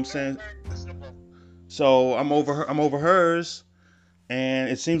 You know what I'm saying? Very reasonable. So I'm over hers,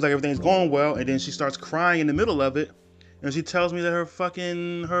 and it seems like everything's going well. And then she starts crying in the middle of it, and she tells me that her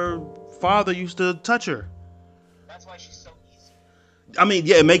father used to touch her. That's why she's so easy. I mean,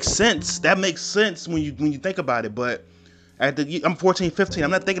 yeah, it makes sense. That makes sense when you think about it. But I'm 14, 15. I'm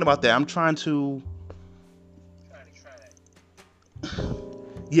not thinking about that. I'm trying to.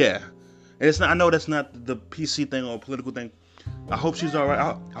 Yeah, and it's not. I know that's not the PC thing or political thing. I hope she's all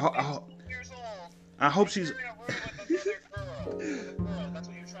right. I hope she's. That's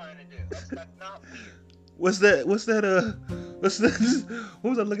what you're trying to do. That's not weird. What's that? What's that? What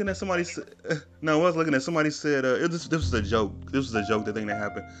was I looking at? Somebody said. No, I was looking at somebody said. This was a joke. This was a joke. The thing that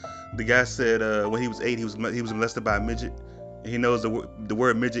happened. The guy said when he was 8, he was molested by a midget. He knows the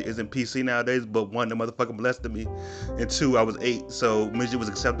word midget isn't PC nowadays, but one, the motherfucker molested me, and two, I was 8, so midget was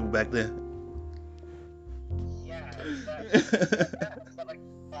acceptable back then. Yeah, is that like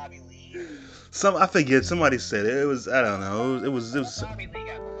Bobby Lee? I forget. Somebody said it. It was I don't know. It was. Bobby Lee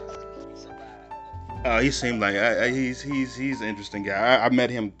got molested so bad. He seemed like he's an interesting guy. I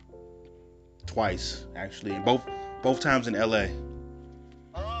met him twice actually, both times in L.A.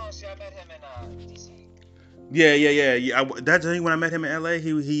 Oh, see, I met him in DC. Yeah. That's when I met him in LA.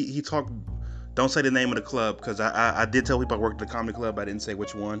 He talked. Don't say the name of the club because I did tell people I worked at the comedy club. I didn't say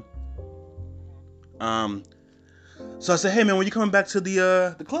which one. So I said, hey man, when you coming back to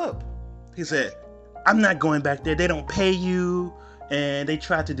the club? He said, I'm not going back there. They don't pay you, and they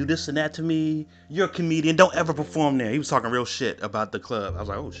tried to do this and that to me. You're a comedian. Don't ever perform there. He was talking real shit about the club. I was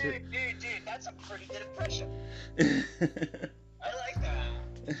like, oh shit. Dude, that's a pretty good impression. I like that.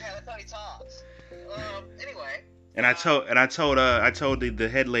 Yeah, that's how he talks. Anyway. And I told the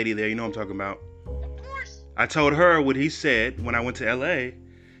head lady there, you know what I'm talking about. Of course. I told her what he said when I went to LA,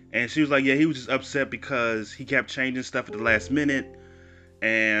 and she was like, yeah, he was just upset because he kept changing stuff at the last minute,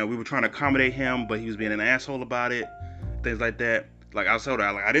 and we were trying to accommodate him, but he was being an asshole about it, things like that. Like I told her,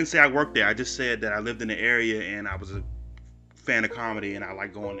 I didn't say I worked there. I just said that I lived in the area and I was a fan of comedy and I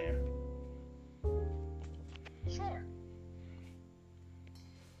like going there. Sure.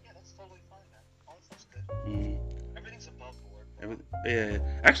 Yeah, that's totally fine, man. All that's good. Mm-hmm. Everything's above board. Yeah.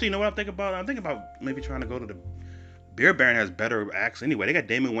 Actually, you know what I'm thinking about? I'm thinking about maybe trying to go to the Beer Baron. Has better acts anyway. They got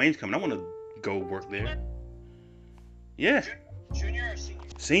Damon Wayans coming. I want to go work there. Yeah. Junior or senior?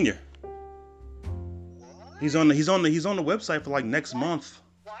 Senior. What? He's on the website for like next month.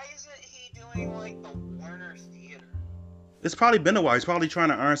 Why isn't he doing like the Warner Theater? It's probably been a while. He's probably trying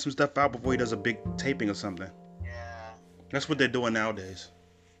to iron some stuff out before he does a big taping or something. Yeah. That's what they're doing nowadays.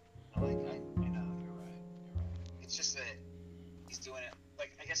 I know, you're right. It's just that he's doing it.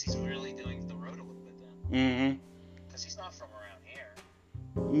 Like, I guess he's really doing the road a little bit then. Mm-hmm. Because he's not from around here.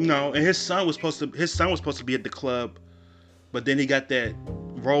 No, and his son was supposed to be at the club, but then he got that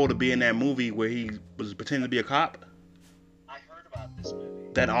role to be in that movie where he was pretending to be a cop. I heard about this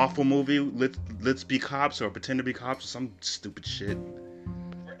movie. That awful movie, Let's Be Cops or Pretend to Be Cops or some stupid shit.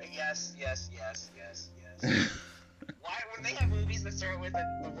 Yes. Why, when they have movies that start with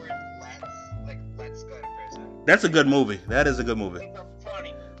the word let's, like, let's go to prison? That's a good movie. That is a good movie. It's a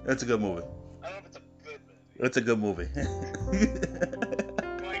funny movie. That's a good movie. I don't know if it's a good movie. It's a good movie.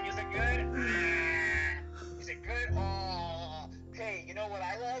 Like, is it good? Is it good? Oh. Hey, you know what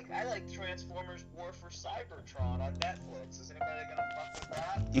I like? I like Transformers War for Cybertron on Netflix. Is anybody gonna fuck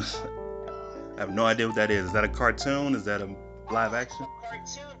with that? I have no idea what that is. Is that a cartoon? Is that a live action?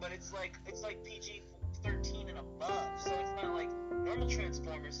 It's a cartoon, but it's like PG-13 and above. So it's not like normal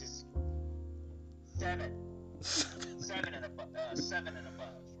Transformers is 7 and above,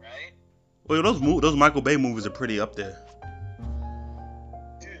 right? Well, those Michael Bay movies are pretty up there.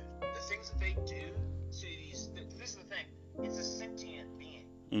 Dude, the things that they do to these. This is the thing. It's a sentient being.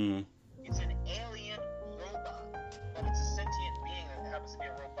 Mm. It's an alien robot, but it's a sentient being that happens to be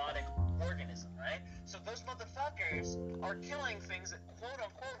a robotic organism, right? So those motherfuckers are killing things that quote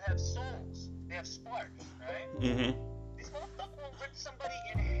unquote have souls. They have sparks, right? Mm-hmm. These motherfuckers will rip somebody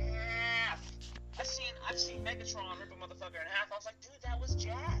in half. I've seen Megatron rip a motherfucker in half. I was like, dude, that was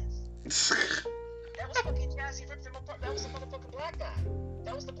jazz. That was fucking jazz. He ripped him apart. That was the motherfucking black guy.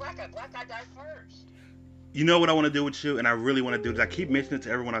 That was the black guy. Black guy died first. You know what I want to do with you, and I really want to do this. I keep mentioning it to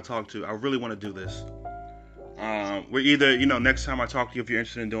everyone I talk to. I really want to do this. We're either, next time I talk to you, if you're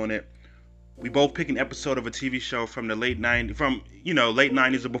interested in doing it, we both pick an episode of a TV show from the late 90s, late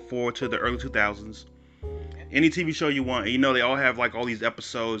 90s or before to the early 2000s. Any TV show you want. And, they all have, like, all these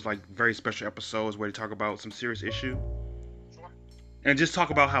episodes, like, very special episodes where they talk about some serious issue. Sure. And just talk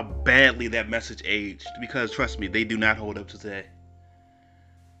about how badly that message aged. Because, trust me, they do not hold up to today.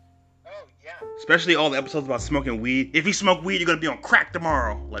 Oh, yeah. Especially all the episodes about smoking weed. If you smoke weed, you're going to be on crack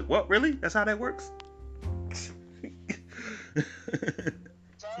tomorrow. Like, what? Really? That's how that works? It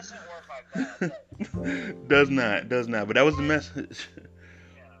doesn't work like that. Does not. But that was the message.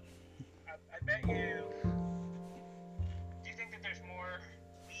 Yeah. I bet you... Do you think that there's more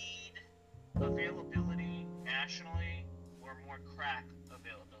weed availability nationally or more crack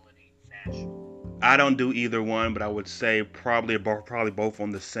availability nationally? I don't do either one, but I would say probably both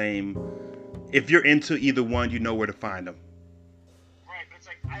on the same. If you're into either one, you know where to find them. Right, but it's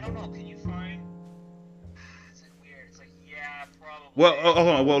like, I don't know. Can you find... It's like weird. It's like, yeah, probably. Well, hold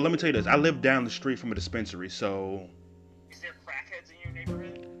on. Well, let me tell you this. I live down the street from a dispensary, so... Is there crackheads in your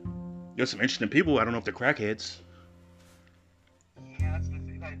neighborhood? There's some interesting people. I don't know if they're crackheads. Yeah, that's the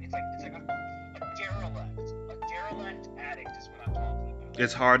thing. It's like a derelict addict is what I'm talking about.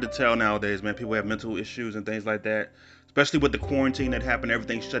 It's hard to tell nowadays, man. People have mental issues and things like that. Especially with the quarantine that happened,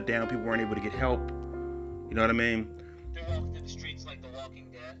 everything shut down. People weren't able to get help. You know what I mean? They're walking through the streets like The Walking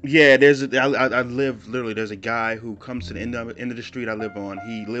Dead. Yeah, I live, literally, there's a guy who comes to the end of the street I live on.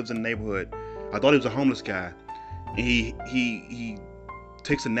 He lives in the neighborhood. I thought he was a homeless guy. And he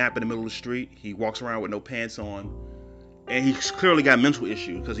takes a nap in the middle of the street. He walks around with no pants on. And he's clearly got mental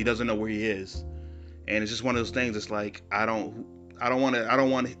issues because he doesn't know where he is. And it's just one of those things. It's like, I don't want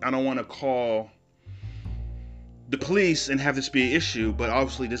to call the police and have this be an issue, but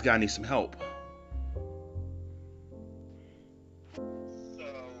obviously this guy needs some help. And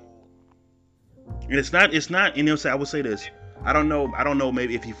it's not, I would say this. I don't know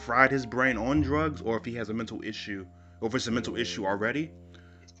maybe if he fried his brain on drugs or if he has a mental issue, or if it's a mental issue already.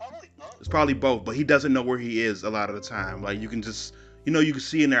 It's probably both, but he doesn't know where he is a lot of the time. Like, you can just, you can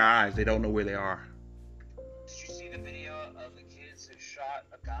see in their eyes, they don't know where they are. Did you see the video of the kids who shot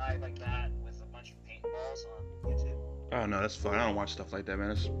a guy like that with a bunch of paintballs on YouTube? Oh no, that's fun. I don't watch stuff like that,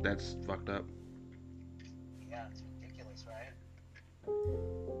 man. That's fucked up. Yeah, it's ridiculous, right?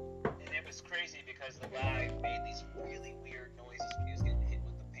 And it was crazy because the guy made these really weird noises when he was getting hit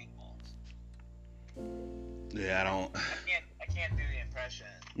with the paintballs. Yeah, I can't do the impression.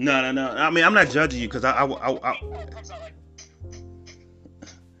 No. I mean, I'm not judging you because I paintball comes out like,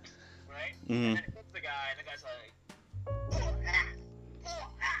 right? Mm-hmm. And then it hits the guy, and the guy's like,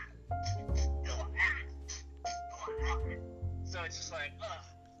 so it's just like,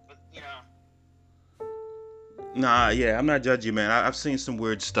 but Nah, yeah, I'm not judging you, man. I've seen some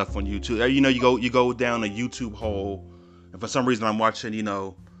weird stuff on YouTube. You go down a YouTube hole, and for some reason I'm watching,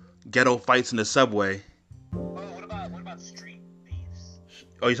 ghetto fights in the subway. Oh, what about street beefs?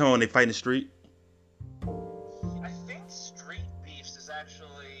 Oh, you talking about when they fight in the street? I think street beefs is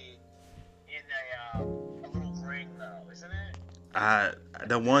actually in a little ring I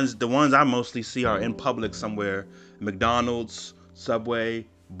the ones I mostly see are in public somewhere. McDonald's, Subway,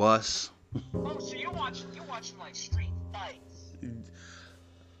 bus. Oh, so you're watching like street fights.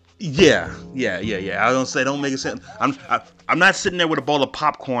 Yeah. I don't say don't make it sense. I'm not sitting there with a bowl of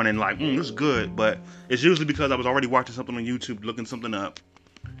popcorn and like, this is good, but it's usually because I was already watching something on YouTube, looking something up,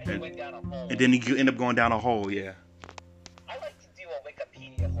 And you went down a hole. and then you end up going down a hole. Yeah, I like to do a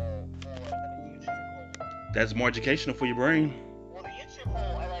Wikipedia hole more than a YouTube hole. that's more educational for your brain. Well, the YouTube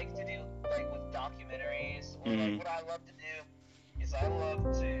hole I like to do like with documentaries, or like what I love to do is I love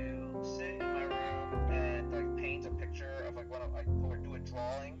to sit in my room and like paint a picture of like or do a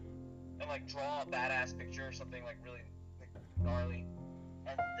drawing and like draw a badass picture or something like really like gnarly,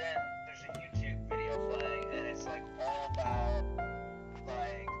 and then there's a YouTube video playing and it's like all about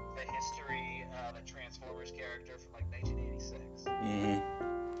like the history of a Transformers character from like 1986.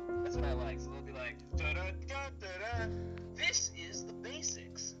 That's what I like. So they'll be like, da-da-da-da-da. This is the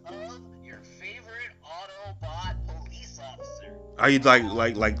basics of your favorite Autobot police officer. Are you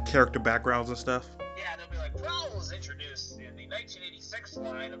like character backgrounds and stuff? Yeah, they'll be like, Prowl was introduced in the 1986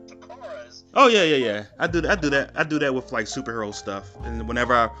 line of Takoras. Oh yeah. I do that with like superhero stuff. And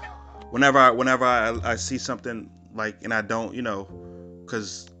whenever I see something like, and I don't,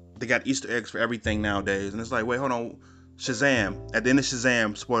 because they got Easter eggs for everything nowadays, and it's like, wait, hold on, Shazam. At the end of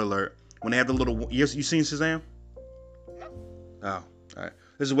Shazam, spoiler alert, when they have the little, you seen Shazam? Oh, all right.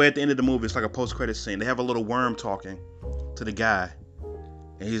 This is way at the end of the movie. It's like a post-credit scene. They have a little worm talking to the guy,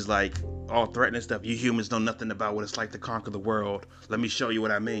 and he's like all threatening stuff. You humans know nothing about what it's like to conquer the world. Let me show you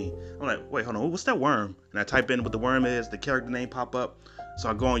what I mean. I'm like, wait, hold on, what's that worm? And I type in what the worm is. The character name pop up. So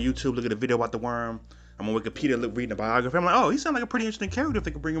I go on YouTube, look at a video about the worm. I'm on Wikipedia reading a biography. I'm like, oh, he sounds like a pretty interesting character if they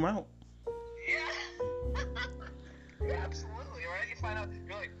could bring him out. Yeah. Yeah, absolutely, right? You find out,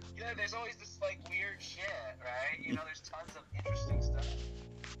 you're like, there's always this like weird shit, right? There's tons of interesting stuff.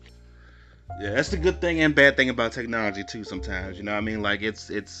 Yeah, that's the good thing and bad thing about technology too. Sometimes, you know what I mean? Like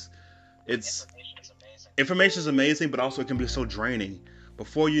it's information is amazing, but also it can be so draining.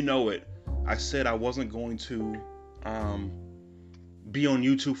 Before you know it, I said I wasn't going to be on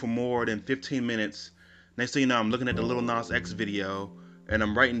YouTube for more than 15 minutes. Next thing you know, I'm looking at the Lil Nas X video and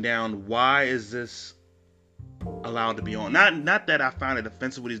I'm writing down, why is this allowed to be on? Not that I find it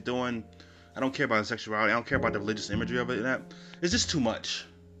offensive what he's doing. I don't care about the sexuality. I don't care about the religious imagery of it. It's just too much.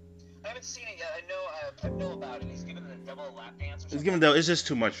 I haven't seen it yet. I know about it. He's giving the devil a lap dance or something. It's just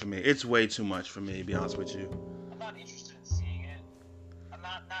too much for me. It's way too much for me, to be honest with you. I'm not interested in seeing it. I'm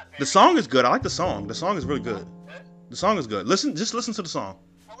not very... The song is good. I like the song. The song is really good. The song is good. Just listen to the song.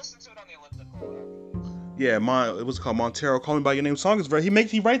 I'll listen to it on the elliptical. Yeah, it was called Montero. Call Me by Your Name. The song is he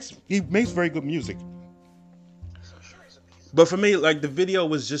makes very good music. So sure he's amazing. But for me, like, the video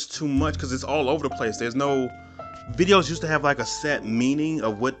was just too much because it's all over the place. There's no... Videos used to have like a set meaning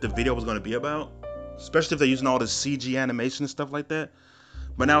of what the video was going to be about, especially if they're using all this CG animation and stuff like that.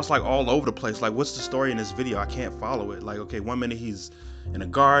 But now it's like all over the place. Like, what's the story in this video? I can't follow it. Like, okay, one minute he's in a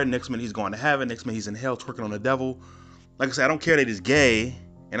garden, next minute he's going to heaven, next minute he's in hell twerking on the devil. Like I said, I don't care that he's gay,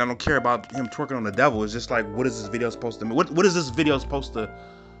 and I don't care about him twerking on the devil. It's just like, what is this video supposed to mean? What is this video supposed to...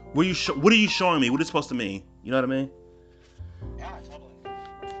 What are you showing me? What is it supposed to mean? You know what I mean? Yeah, totally.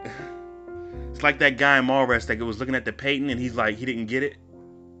 It's like that guy in Mallrats that was looking at the painting and he's like, he didn't get it.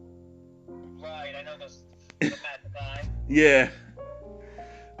 Right, I know the mad guy. Yeah.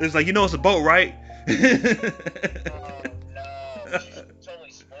 It's like, it's a boat, right? Oh, no.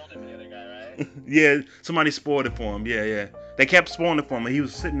 Totally spoiled it for the other guy, right? Yeah, somebody spoiled it for him. Yeah. They kept spoiling it for him, and he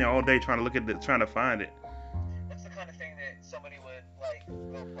was sitting there all day trying to find it. That's the kind of thing that somebody would, like,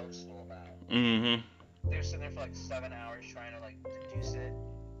 go postal about. Mm-hmm. They're sitting there for, like, 7 hours trying to, like, deduce it,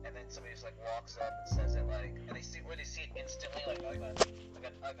 and then somebody just, like, walks up and says it, like, and they see it instantly, like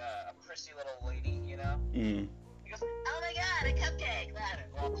a prissy little lady, you know? Mm. He goes, oh my god, a cupcake!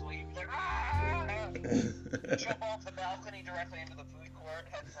 And walks away, he's like, ah! Jump off the balcony directly into the food court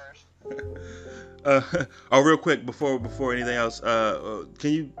head first. Real quick, before anything else,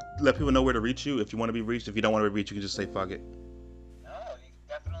 can you let people know where to reach you if you want to be reached? If you don't want to be reached, you can just say fuck it. No, you can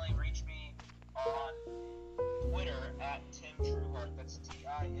definitely reach me on Twitter at Tim Trueheart. That's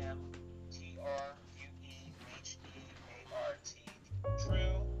TimTrueheart.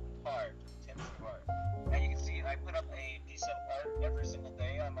 Trueheart. Tim Trueheart. And you can see I put up a piece of art every single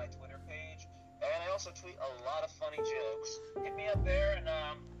day on my Twitter page. And I also tweet a lot of funny jokes. Hit me up there and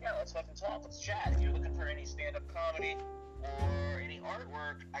let's fucking talk. Let's chat. If you're looking for any stand-up comedy or any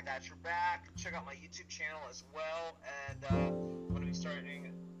artwork, I got your back. Check out my YouTube channel as well. And I'm going to be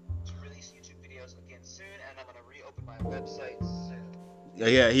starting to release YouTube videos again soon. And I'm going to reopen my website soon.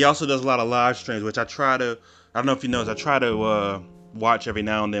 Yeah. He also does a lot of live streams, which I try to I don't know if you know, I try to watch every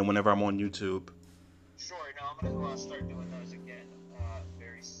now and then whenever I'm on YouTube. Sure, no, I'm gonna start doing those again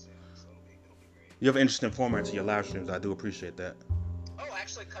very soon, so it'll be great. You have an interesting format to your live streams. I do appreciate that. Oh,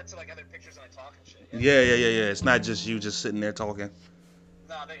 actually cut to like other pictures and I talk and shit. Yeah. It's not just you just sitting there talking.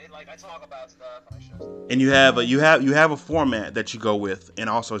 No, like I talk about stuff and I show stuff. And you have a format that you go with, and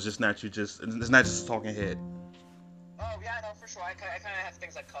also it's not just a talking head. Oh yeah, no, for sure. I kind of have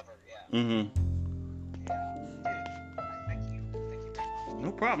things I cover. Yeah. Yeah. Dude, thank you very much.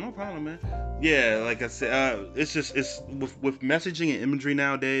 No problem, man. Yeah, like I said, it's with messaging and imagery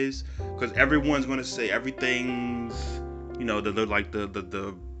nowadays, because everyone's gonna say everything's,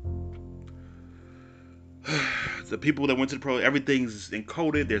 the people that went to the pro, everything's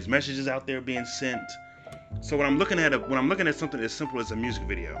encoded. There's messages out there being sent. So when I'm looking at something as simple as a music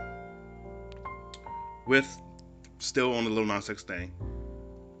video, with still on the Lil Nas X thing,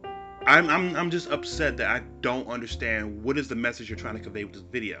 I'm just upset that I don't understand what is the message you're trying to convey with this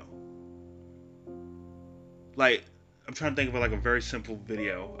video. Like, I'm trying to think of like a very simple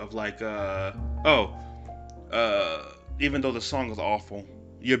video of like, even though the song is awful,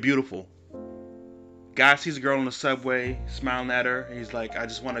 you're beautiful. Guy sees a girl on the subway, smiling at her, and he's like, I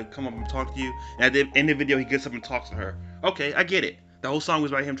just want to come up and talk to you. And at the end of the video, he gets up and talks to her. Okay, I get it. The whole song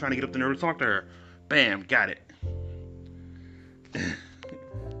was about him trying to get up the nerve to talk to her. Bam, got it. You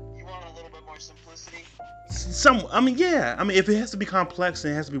want a little bit more simplicity? Yeah. If it has to be complex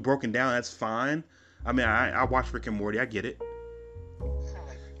and it has to be broken down, that's fine. I watch Rick and Morty. I get it. I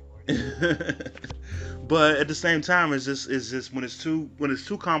like Rick and Morty. But at the same time, it's just when it's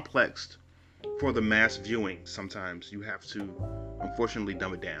too complex for the mass viewing, sometimes you have to, unfortunately,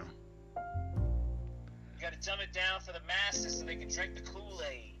 dumb it down. You gotta dumb it down for the masses so they can drink the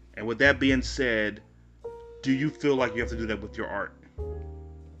Kool-Aid. And with that being said, do you feel like you have to do that with your art?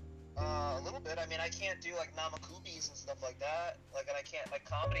 A little bit. I can't do like namakubis and stuff like that. And I can't,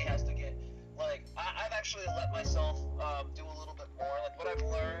 comedy has to get, I've actually let myself do a little bit more. Like, what I've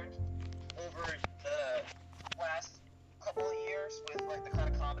learned over the last couple of years with, the kind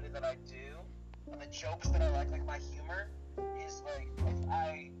of comedy that I do, and the jokes that I like my humor, is,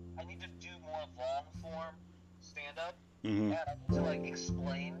 I need to do more long-form stand-up, Mm-hmm. and I need to,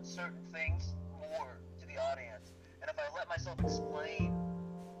 explain certain things more to the audience. And if I let myself explain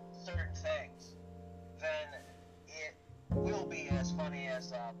certain things, then it will be as funny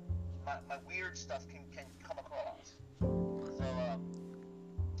as my weird stuff can come across. So,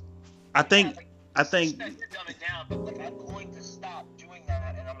 I think dumb it down, but I'm going to stop doing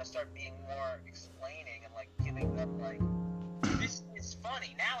that, and I'm gonna start being more explaining and giving them this is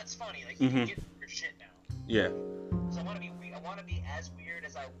funny. Now it's funny. You can get your shit now. Yeah. So I want to be as weird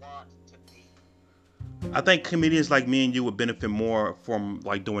as I want to be. I think comedians like me and you would benefit more from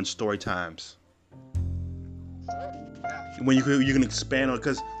doing story times. Yeah. When you can expand on,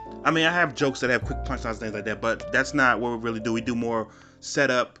 because I have jokes that have quick punchlines, things like that, but that's not what we really do. We do more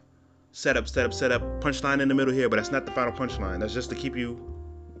setup, punchline in the middle here, but that's not the final punchline. That's just to keep you,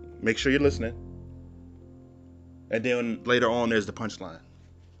 make sure you're listening, and then later on there's the punchline.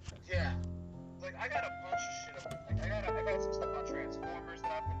 Yeah. I got a bunch of shit up. I got some stuff on Transformers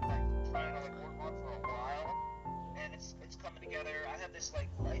that I've been trying to work on for a while, and it's coming together. I have this life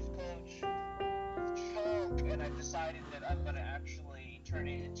coach joke, and I've decided that I'm gonna actually turn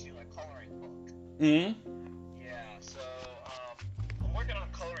it into a coloring book. Mm-hmm. Yeah. So I'm working on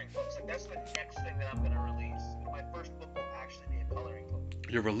coloring books. That's the next thing that I'm gonna release. My first book will actually be a coloring book.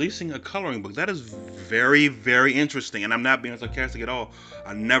 You're releasing a coloring book. That is very, very interesting, and I'm not being sarcastic at all.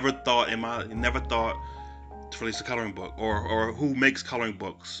 I never thought to release a coloring book, or who makes coloring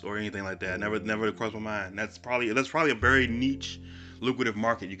books or anything like that. Never crossed my mind. That's probably a very niche, lucrative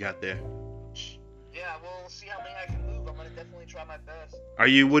market you got there. Yeah, we'll see how many I can move. I'm gonna definitely try my best.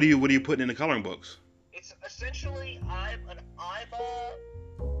 What are you putting in the coloring books? It's essentially an eyeball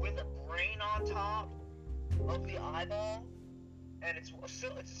with a brain on top of the eyeball, and it's a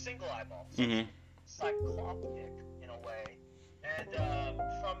single eyeball. So Mm-hmm. it's cyclopic in a way. And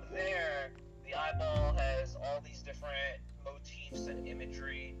from there, the eyeball has all these different motifs and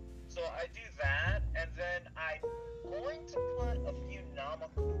imagery. So I do that, and then I'm going to put a few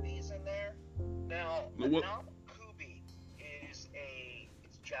namakubis in there. Now, a namakubi is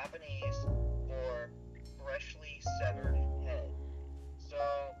it's Japanese for freshly severed head. So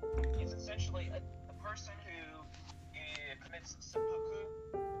it's essentially a person who commits seppuku,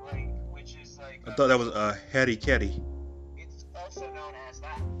 which is I thought that was harikiri. It's also known as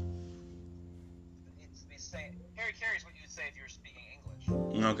that. It's the same. Harikiri is what you would say if you were speaking English.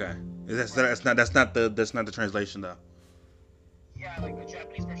 Okay, that's not the translation though. Yeah, the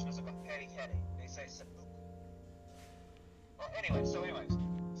Japanese version doesn't go harikiri. They say seppuku.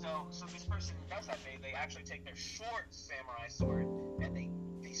 So this person does that. They actually take their short samurai sword and they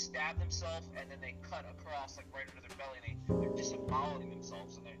stab themselves and then they cut across like right under their belly and they're disemboweling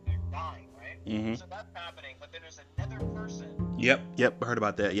themselves and they're dying, right? Mm-hmm. So that's happening. But then there's another person. Yep. I heard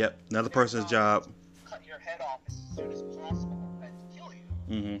about that. Yep. Another person's job. Cut your head off as soon as possible and kill you.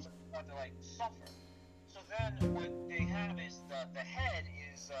 Mm-hmm. So you have to like suffer. So then what they have is the head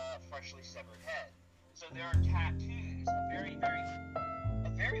is a freshly severed head. So there are tattoos, a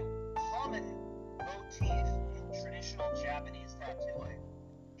very common motif in traditional Japanese tattooing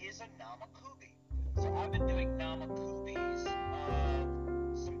is a namakubi. So I've been doing namakubis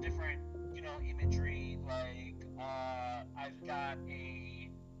of some different, imagery. Like I've got the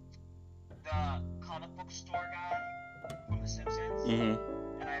comic book store guy from The Simpsons, and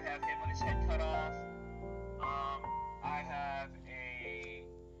I have him with his head cut off.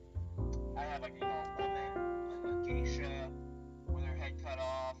 I have like a woman, a geisha, with her head cut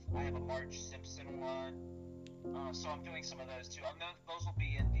off. I have a Marge Simpson one. So I'm doing some of those too. Those will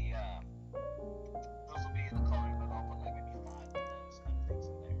be in the color, but I'll put like maybe 5 of those kind of things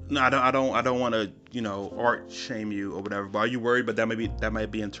in there. No, I don't want to, art shame you or whatever. But are you worried? But that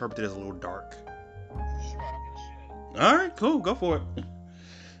might be interpreted as a little dark. Sure, I don't give a shit. All right, cool, go for it.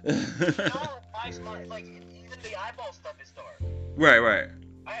 Like even the eyeball stuff is dark. Right.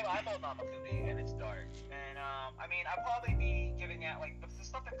 I have eyeball namakubi and it's dark. And I'll probably be giving out like the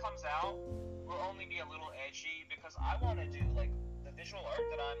stuff that comes out will only be a little edgy because I want to do like the visual art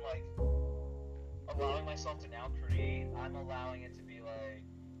that I'm like allowing myself to now create. I'm allowing it to be like,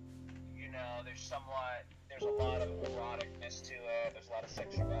 there's a lot of eroticness to it. There's a lot of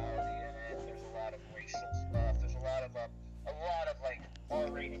sexuality in it. There's a lot of racial stuff. There's a lot of like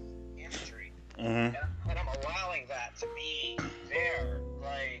R-rated imagery. Mm-hmm. And I'm allowing that to be there.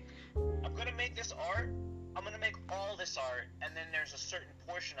 Like, I'm gonna make this art. I'm gonna make all this art, and then there's a certain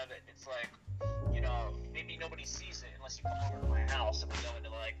portion of it. It's like, maybe nobody sees it unless you come over to my house and we go into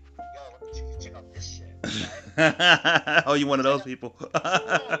like, yo, check out this shit. Right? Oh, you one of those people.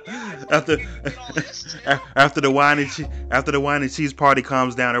 Yeah, after the wine and cheese party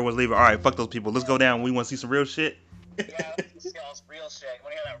calms down, everyone's leaving. All right, fuck those people. Let's go down. We want to see some real shit. Yeah, let's see all this real shit.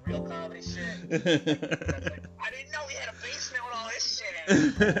 Want to hear that real comedy shit? I didn't know we had a basement with all this shit in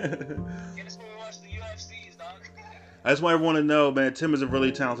it. Get us when we watch the UFCs, dog. I just want everyone to know, man, Tim is a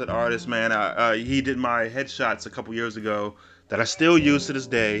really talented artist, man. He did my headshots a couple years ago that I still use to this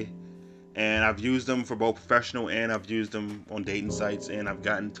day. And I've used them for both professional and I've used them on dating sites. And I've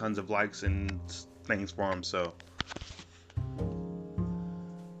gotten tons of likes and things for them, so. Dude,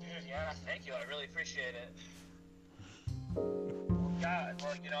 yeah, thank you. I really appreciate it. God,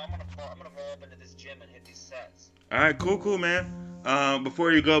 well, I'm gonna roll up into this gym and hit these sets. All right, cool, man.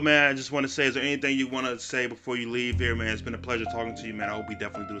 Before you go, man, I just want to say, is there anything you want to say before you leave here, man? It's been a pleasure talking to you, man. I hope we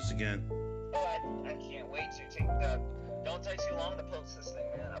definitely do this again. Oh, I can't wait to. Don't take too long to post this thing,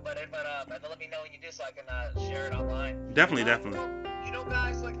 man. But let me know when you do so I can share it online. Definitely.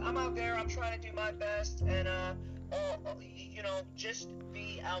 Guys, like, I'm out there. I'm trying to do my best, and just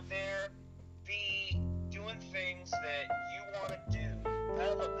be out there, be doing things that you want to do.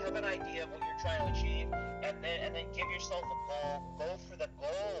 Have an idea of what you're trying to achieve, and then give yourself a goal. Go for the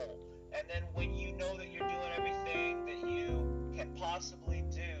goal, and then when you know that you're doing everything that you can possibly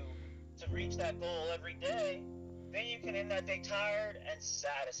do to reach that goal every day, then you can end that day tired and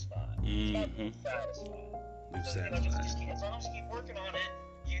satisfied. Mm-hmm. Satisfied. Just keep, as long as you keep working on it,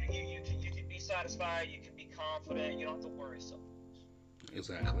 you can be satisfied. You can be confident. You don't have to worry so much.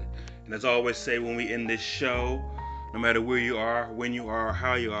 Exactly. And as I always say when we end this show, no matter where you are, when you are, or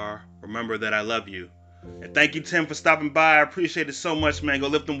how you are, remember that I love you. And thank you, Tim, for stopping by. I appreciate it so much, man. Go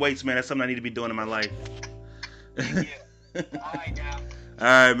lift them weights, man. That's something I need to be doing in my life. Thank you. All right, now.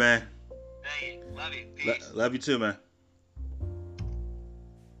 All right, man. Thank you. Love you. Peace. Love you too, man.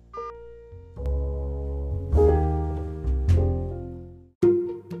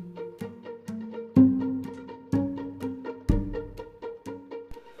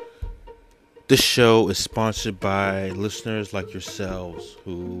 This show is sponsored by listeners like yourselves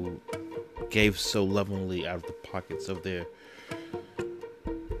who gave so lovingly out of the pockets of their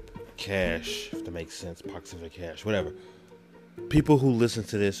cash, if that makes sense, pockets of their cash, whatever. People who listen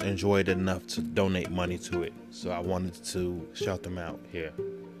to this enjoyed it enough to donate money to it, so I wanted to shout them out here.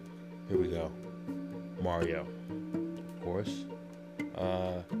 Here we go. Mario, of course.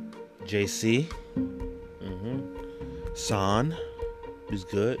 JC. San, who's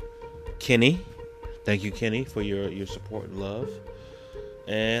good. Kenny, thank you, Kenny, for your support and love.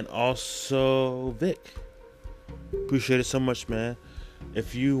 And also Vic. Appreciate it so much, man.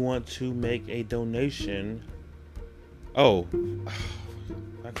 If you want to make a donation Oh,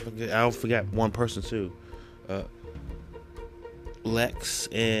 I'll forget one person too. Uh, Lex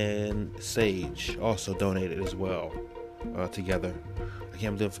and Sage also donated as well, together. I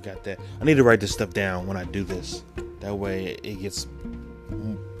can't believe I forgot that. I need to write this stuff down when I do this. That way it gets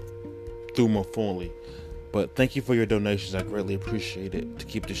through more fully. But thank you for your donations. I greatly appreciate it to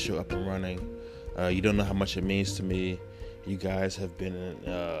keep the show up and running. You don't know how much it means to me. You guys have been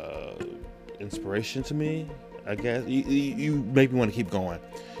inspiration to me, I guess. You make me want to keep going.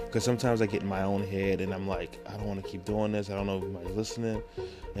 Because sometimes I get in my own head and I'm like, I don't want to keep doing this. I don't know if anybody's listening.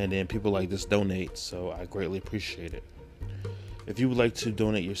 And then people like this donate. So I greatly appreciate it. If you would like to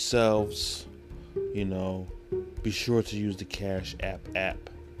donate yourselves, be sure to use the Cash App.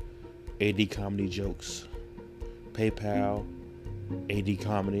 AD Comedy Jokes. PayPal, AD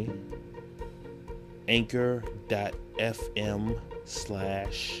Comedy.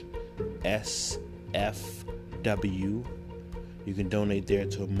 Anchor.fm/SFW. You can donate there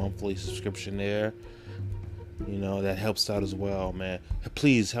to a monthly subscription there. That helps out as well, man.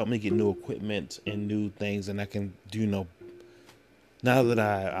 Please help me get new equipment and new things, and I can do, now that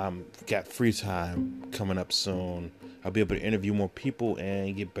I'm got free time coming up soon, I'll be able to interview more people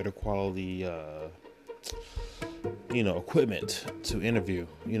and get better quality, equipment to interview.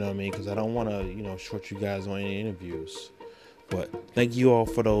 You know what I mean? Because I don't want to, short you guys on any interviews. But thank you all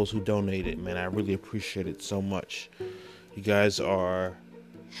for those who donated, man. I really appreciate it so much. You guys are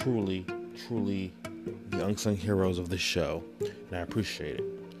truly, truly the unsung heroes of this show, and I appreciate it.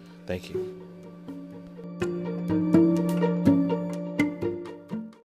 Thank you.